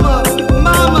 "Mama,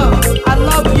 Mama, I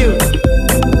love you."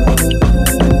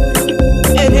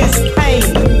 In his pain,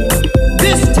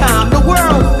 this time the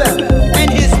world felt. In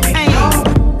his pain,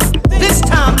 this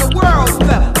time the world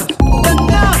felt.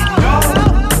 Enough, enough,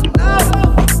 enough.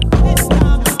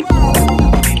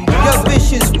 Your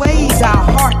vicious ways, our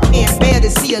heart can't bear to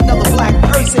see another black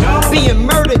person being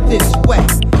murdered this way.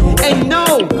 And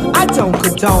no, I don't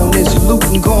condone this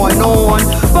looting going on,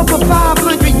 but for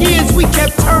 500 years we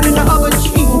kept turning the other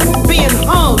cheek, being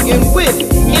hung and whipped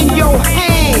in your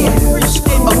hands.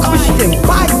 A Christian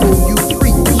Bible you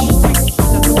preach.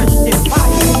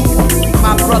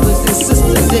 My brothers and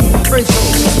sisters in prison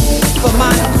for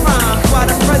minor crimes, while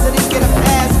the president get a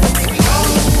pass for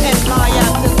treason and lie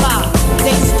after lie.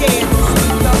 They scared to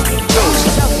speak up.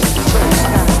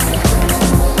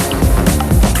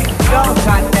 Y'all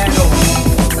got that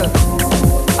over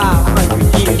 500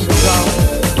 years ago,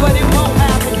 but it won't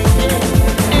happen again.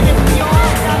 And if we all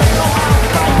gotta go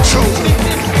outside, chosen.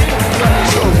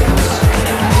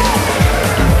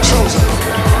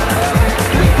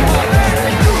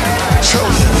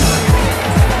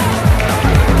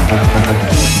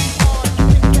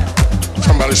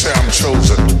 Somebody say I'm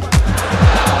chosen.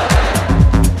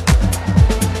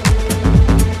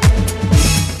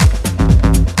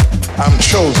 I'm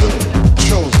chosen,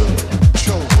 chosen,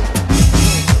 chosen.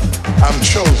 I'm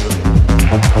chosen.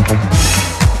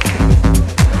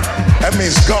 That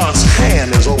means God's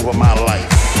hand is over my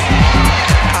life.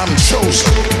 I'm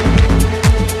chosen.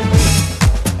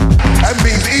 That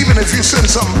means even if you send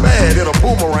something bad, it'll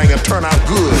boomerang and turn out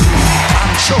good.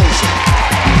 I'm chosen.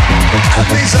 That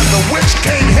means that the witch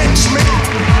can't hex me,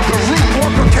 the root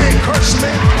worker can't curse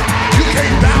me, you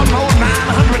can't dial no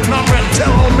 900 number and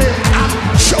tell on me. I'm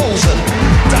chosen.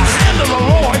 The hand of the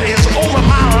Lord is over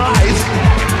my life.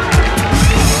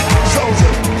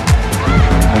 Chosen.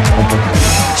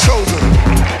 Chosen.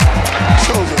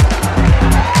 Chosen.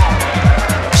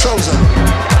 Chosen.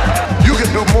 You can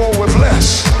do more with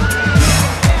less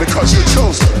because you're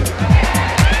chosen.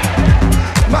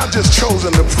 Not just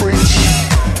chosen to preach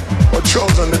or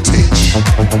chosen to teach.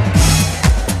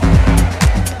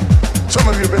 Some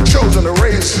of you have been chosen to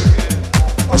raise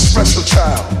a special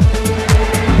child.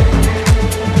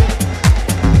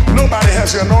 Nobody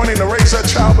has the anointing to raise that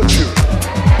child but you.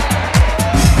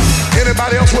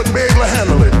 Anybody else wouldn't be able to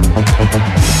handle it,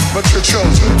 but you're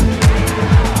chosen.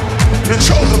 You're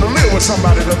chosen to live with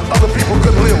somebody that other people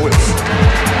couldn't live with.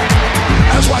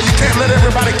 That's why you can't let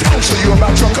everybody counsel you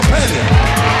about your companion.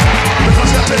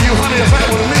 Because they'll tell you, honey, if that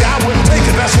was me, I wouldn't take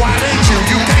it. That's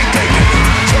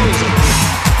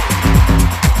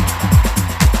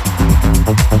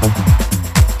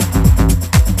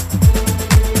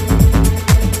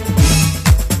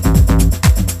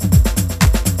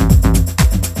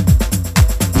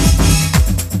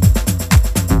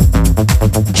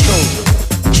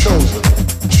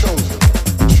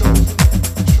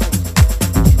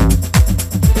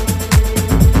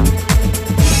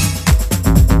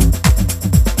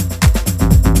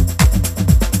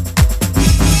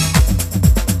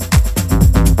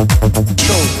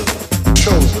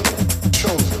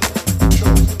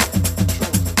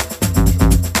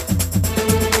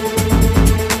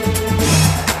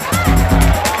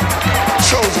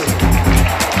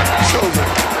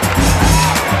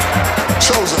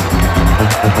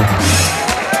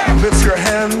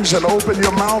ears and open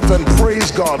your mouth and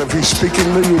praise God if he's speaking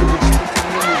to you.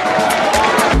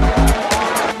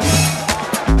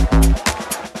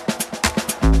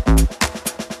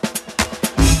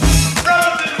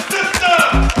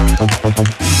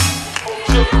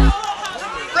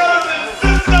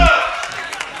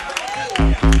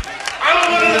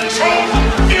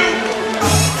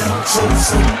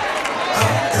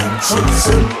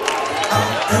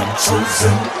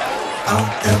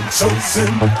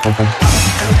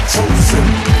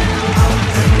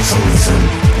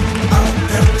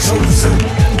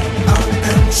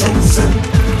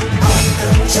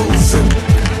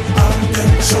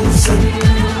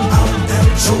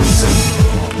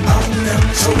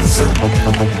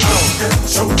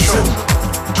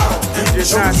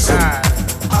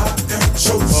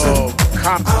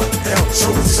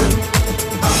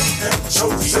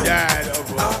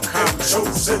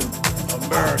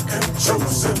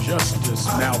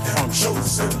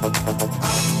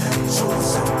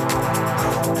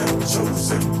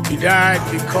 He died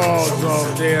because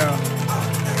of there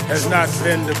has not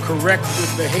been the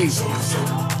corrective behavior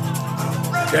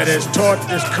that has taught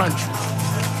this country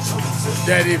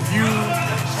that if you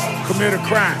commit a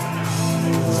crime,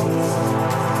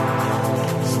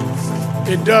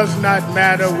 it does not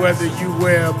matter whether you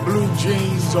wear blue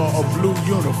jeans or a blue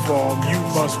uniform, you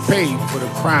must pay for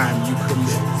the crime you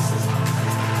commit.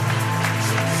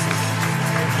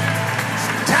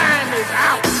 Time is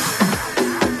out.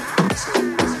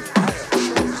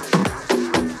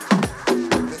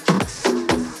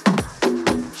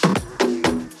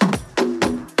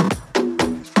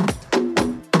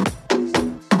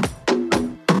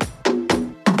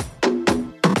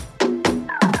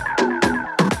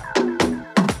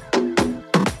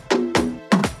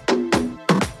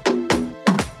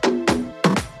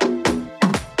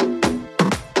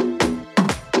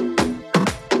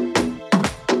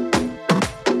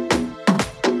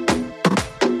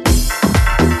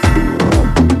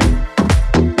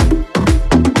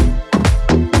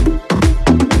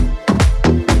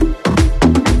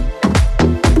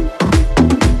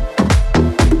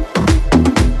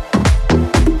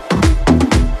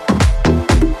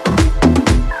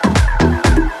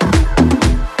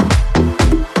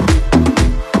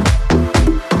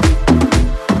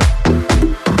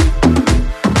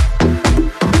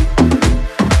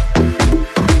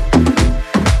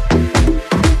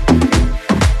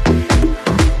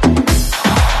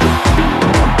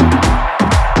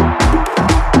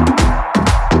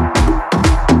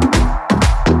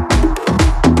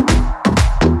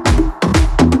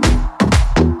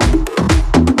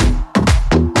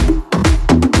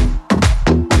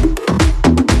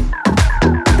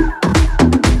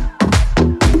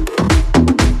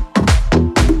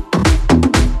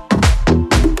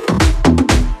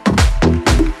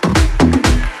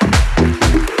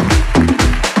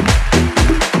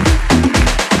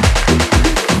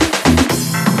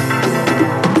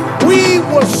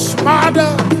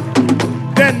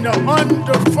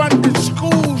 Underfunded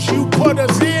schools you put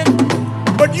us in,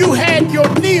 but you had your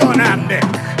knee on our neck.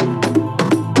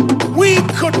 We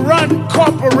could run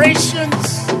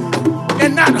corporations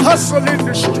and not hustle in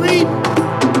the street,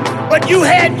 but you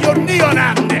had your knee on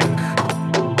our neck.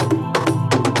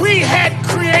 We had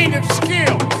creative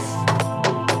skills.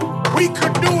 We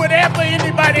could do whatever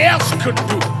anybody else could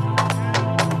do,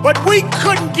 but we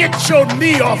couldn't get your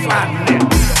knee off our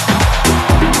neck.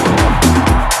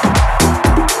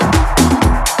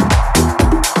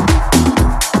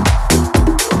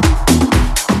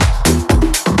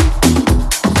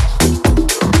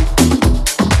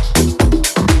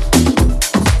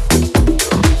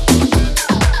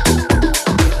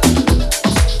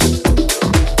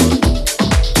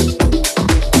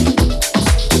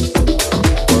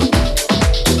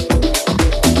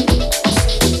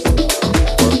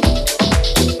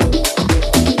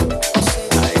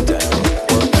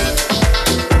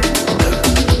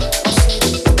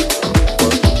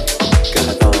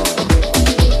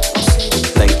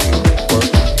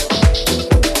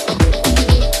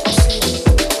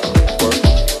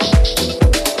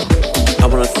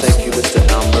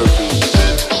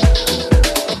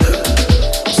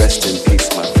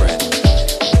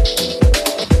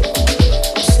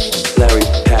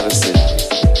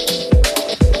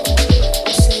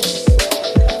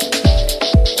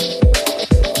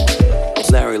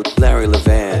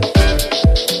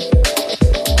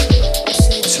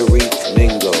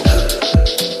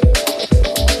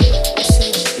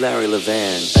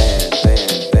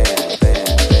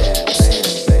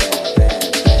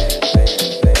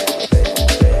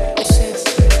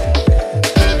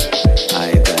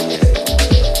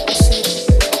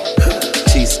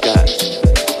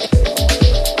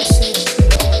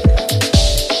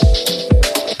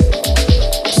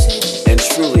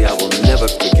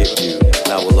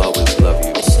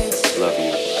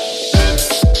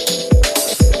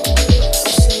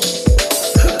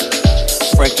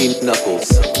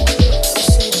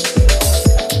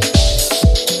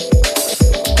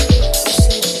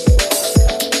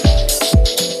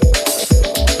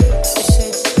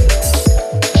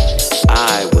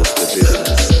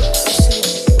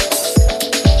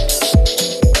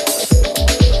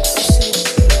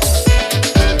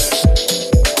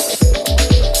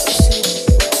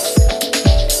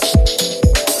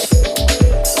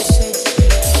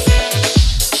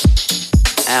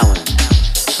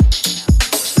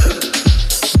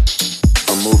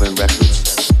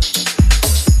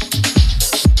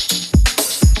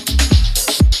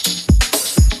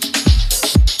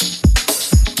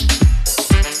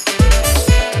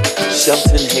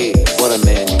 Shelton Hayes, what a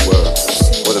man you were,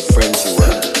 what a friend you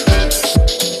were.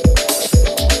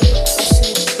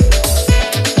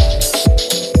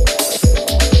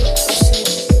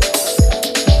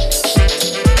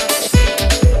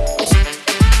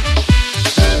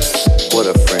 What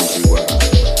a friend you were.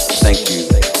 Thank you.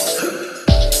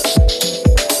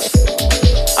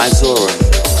 Izora,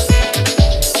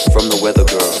 from the Weather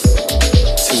Girls,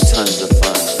 2 tons of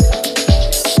fun.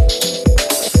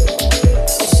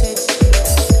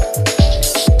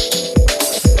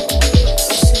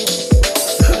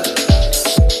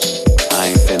 I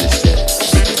ain't finished yet.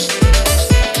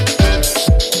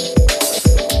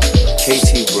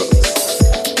 KT Brooks,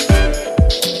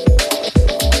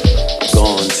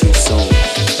 gone too soon.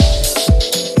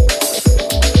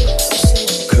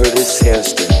 Curtis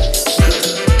Hairston,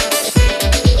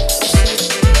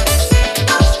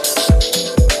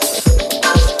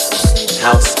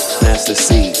 House Master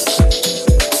C,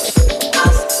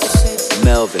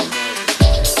 Melvin,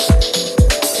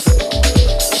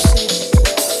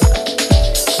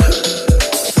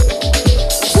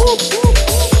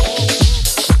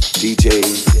 DJ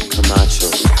Camacho,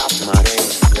 Macho,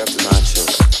 Macho,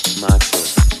 Macho,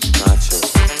 Macho,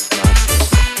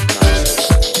 Macho,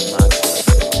 Macho,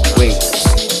 Wing,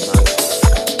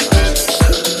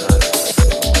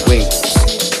 Wing,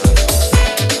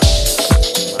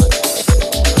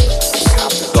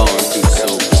 gone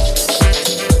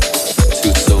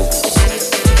too soon,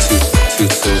 too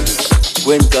soon.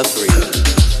 Gwen Guthrie,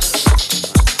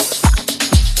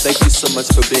 thank you so much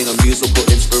for being a musical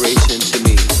inspiration to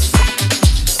me.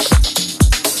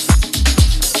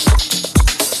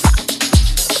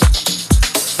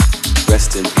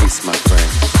 Rest in peace, my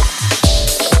friend.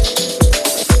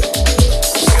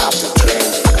 We have to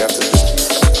change. We have to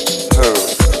just her.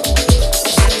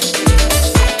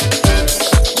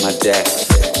 My dad.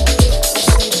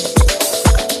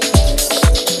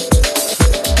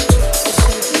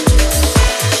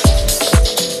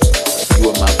 You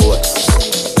are my boy.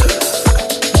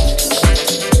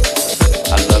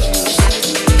 I love you.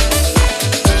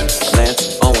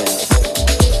 Lance Owens.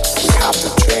 We have to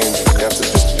change. We have to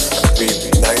just be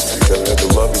nice to each other. We have to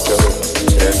love each other.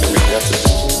 And we have to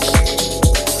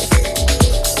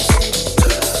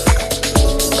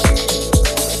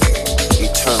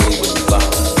eternally with the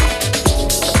Father.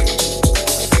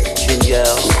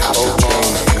 Kenyel, Omar,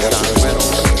 John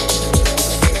Reynolds.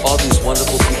 All these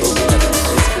wonderful people who have an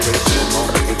inspirational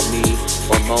moment with me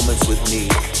or moments with me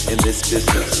in this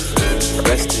business.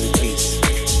 Rest in peace.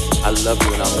 I love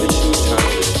you and I'll miss you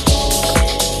eternally.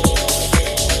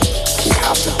 we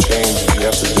have to change. We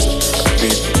have to just be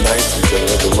nice to each other.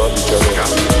 We have to love each other.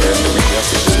 And we have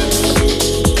to just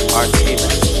Martina,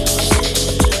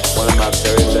 one of my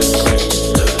very best friends.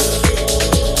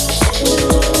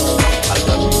 I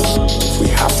love you. we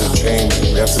have to change.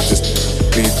 We have to just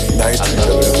be nice to each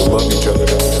other. We have to love each other.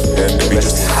 And we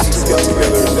just have to get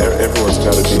together. And everyone's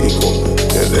got to be equal.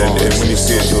 And when you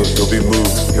see it, you'll be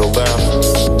moved. You'll laugh.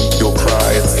 You'll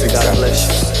cry. It's God exactly. bless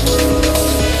you.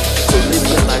 So live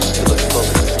your life to the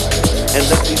fullest. And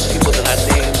let these people that I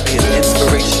named be an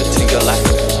inspiration to your life.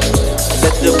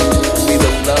 Let them be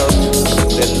the love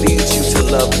that leads you to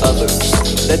love others.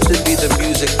 Let them be the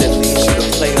music that leads you to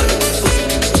play other people's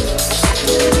music.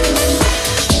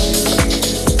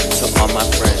 To all my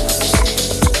friends.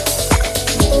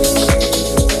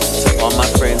 To all my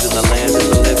friends in the land of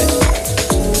the living.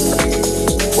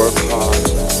 Work hard,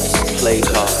 play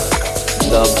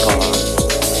hard, love hard,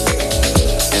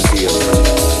 and be a friend.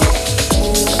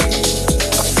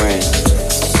 A friend.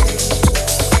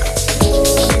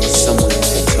 Someone you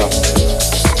can talk to.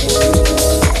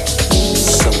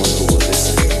 Someone who will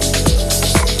listen.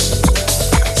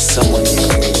 Someone you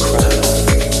can cry on.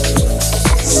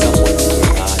 Someone you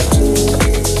rely on.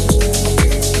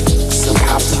 We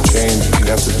have to change. We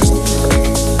have to just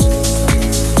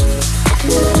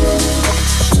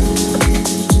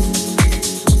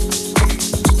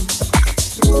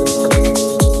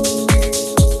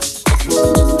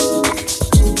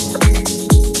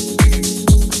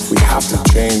we have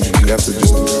to change. We have to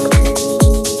just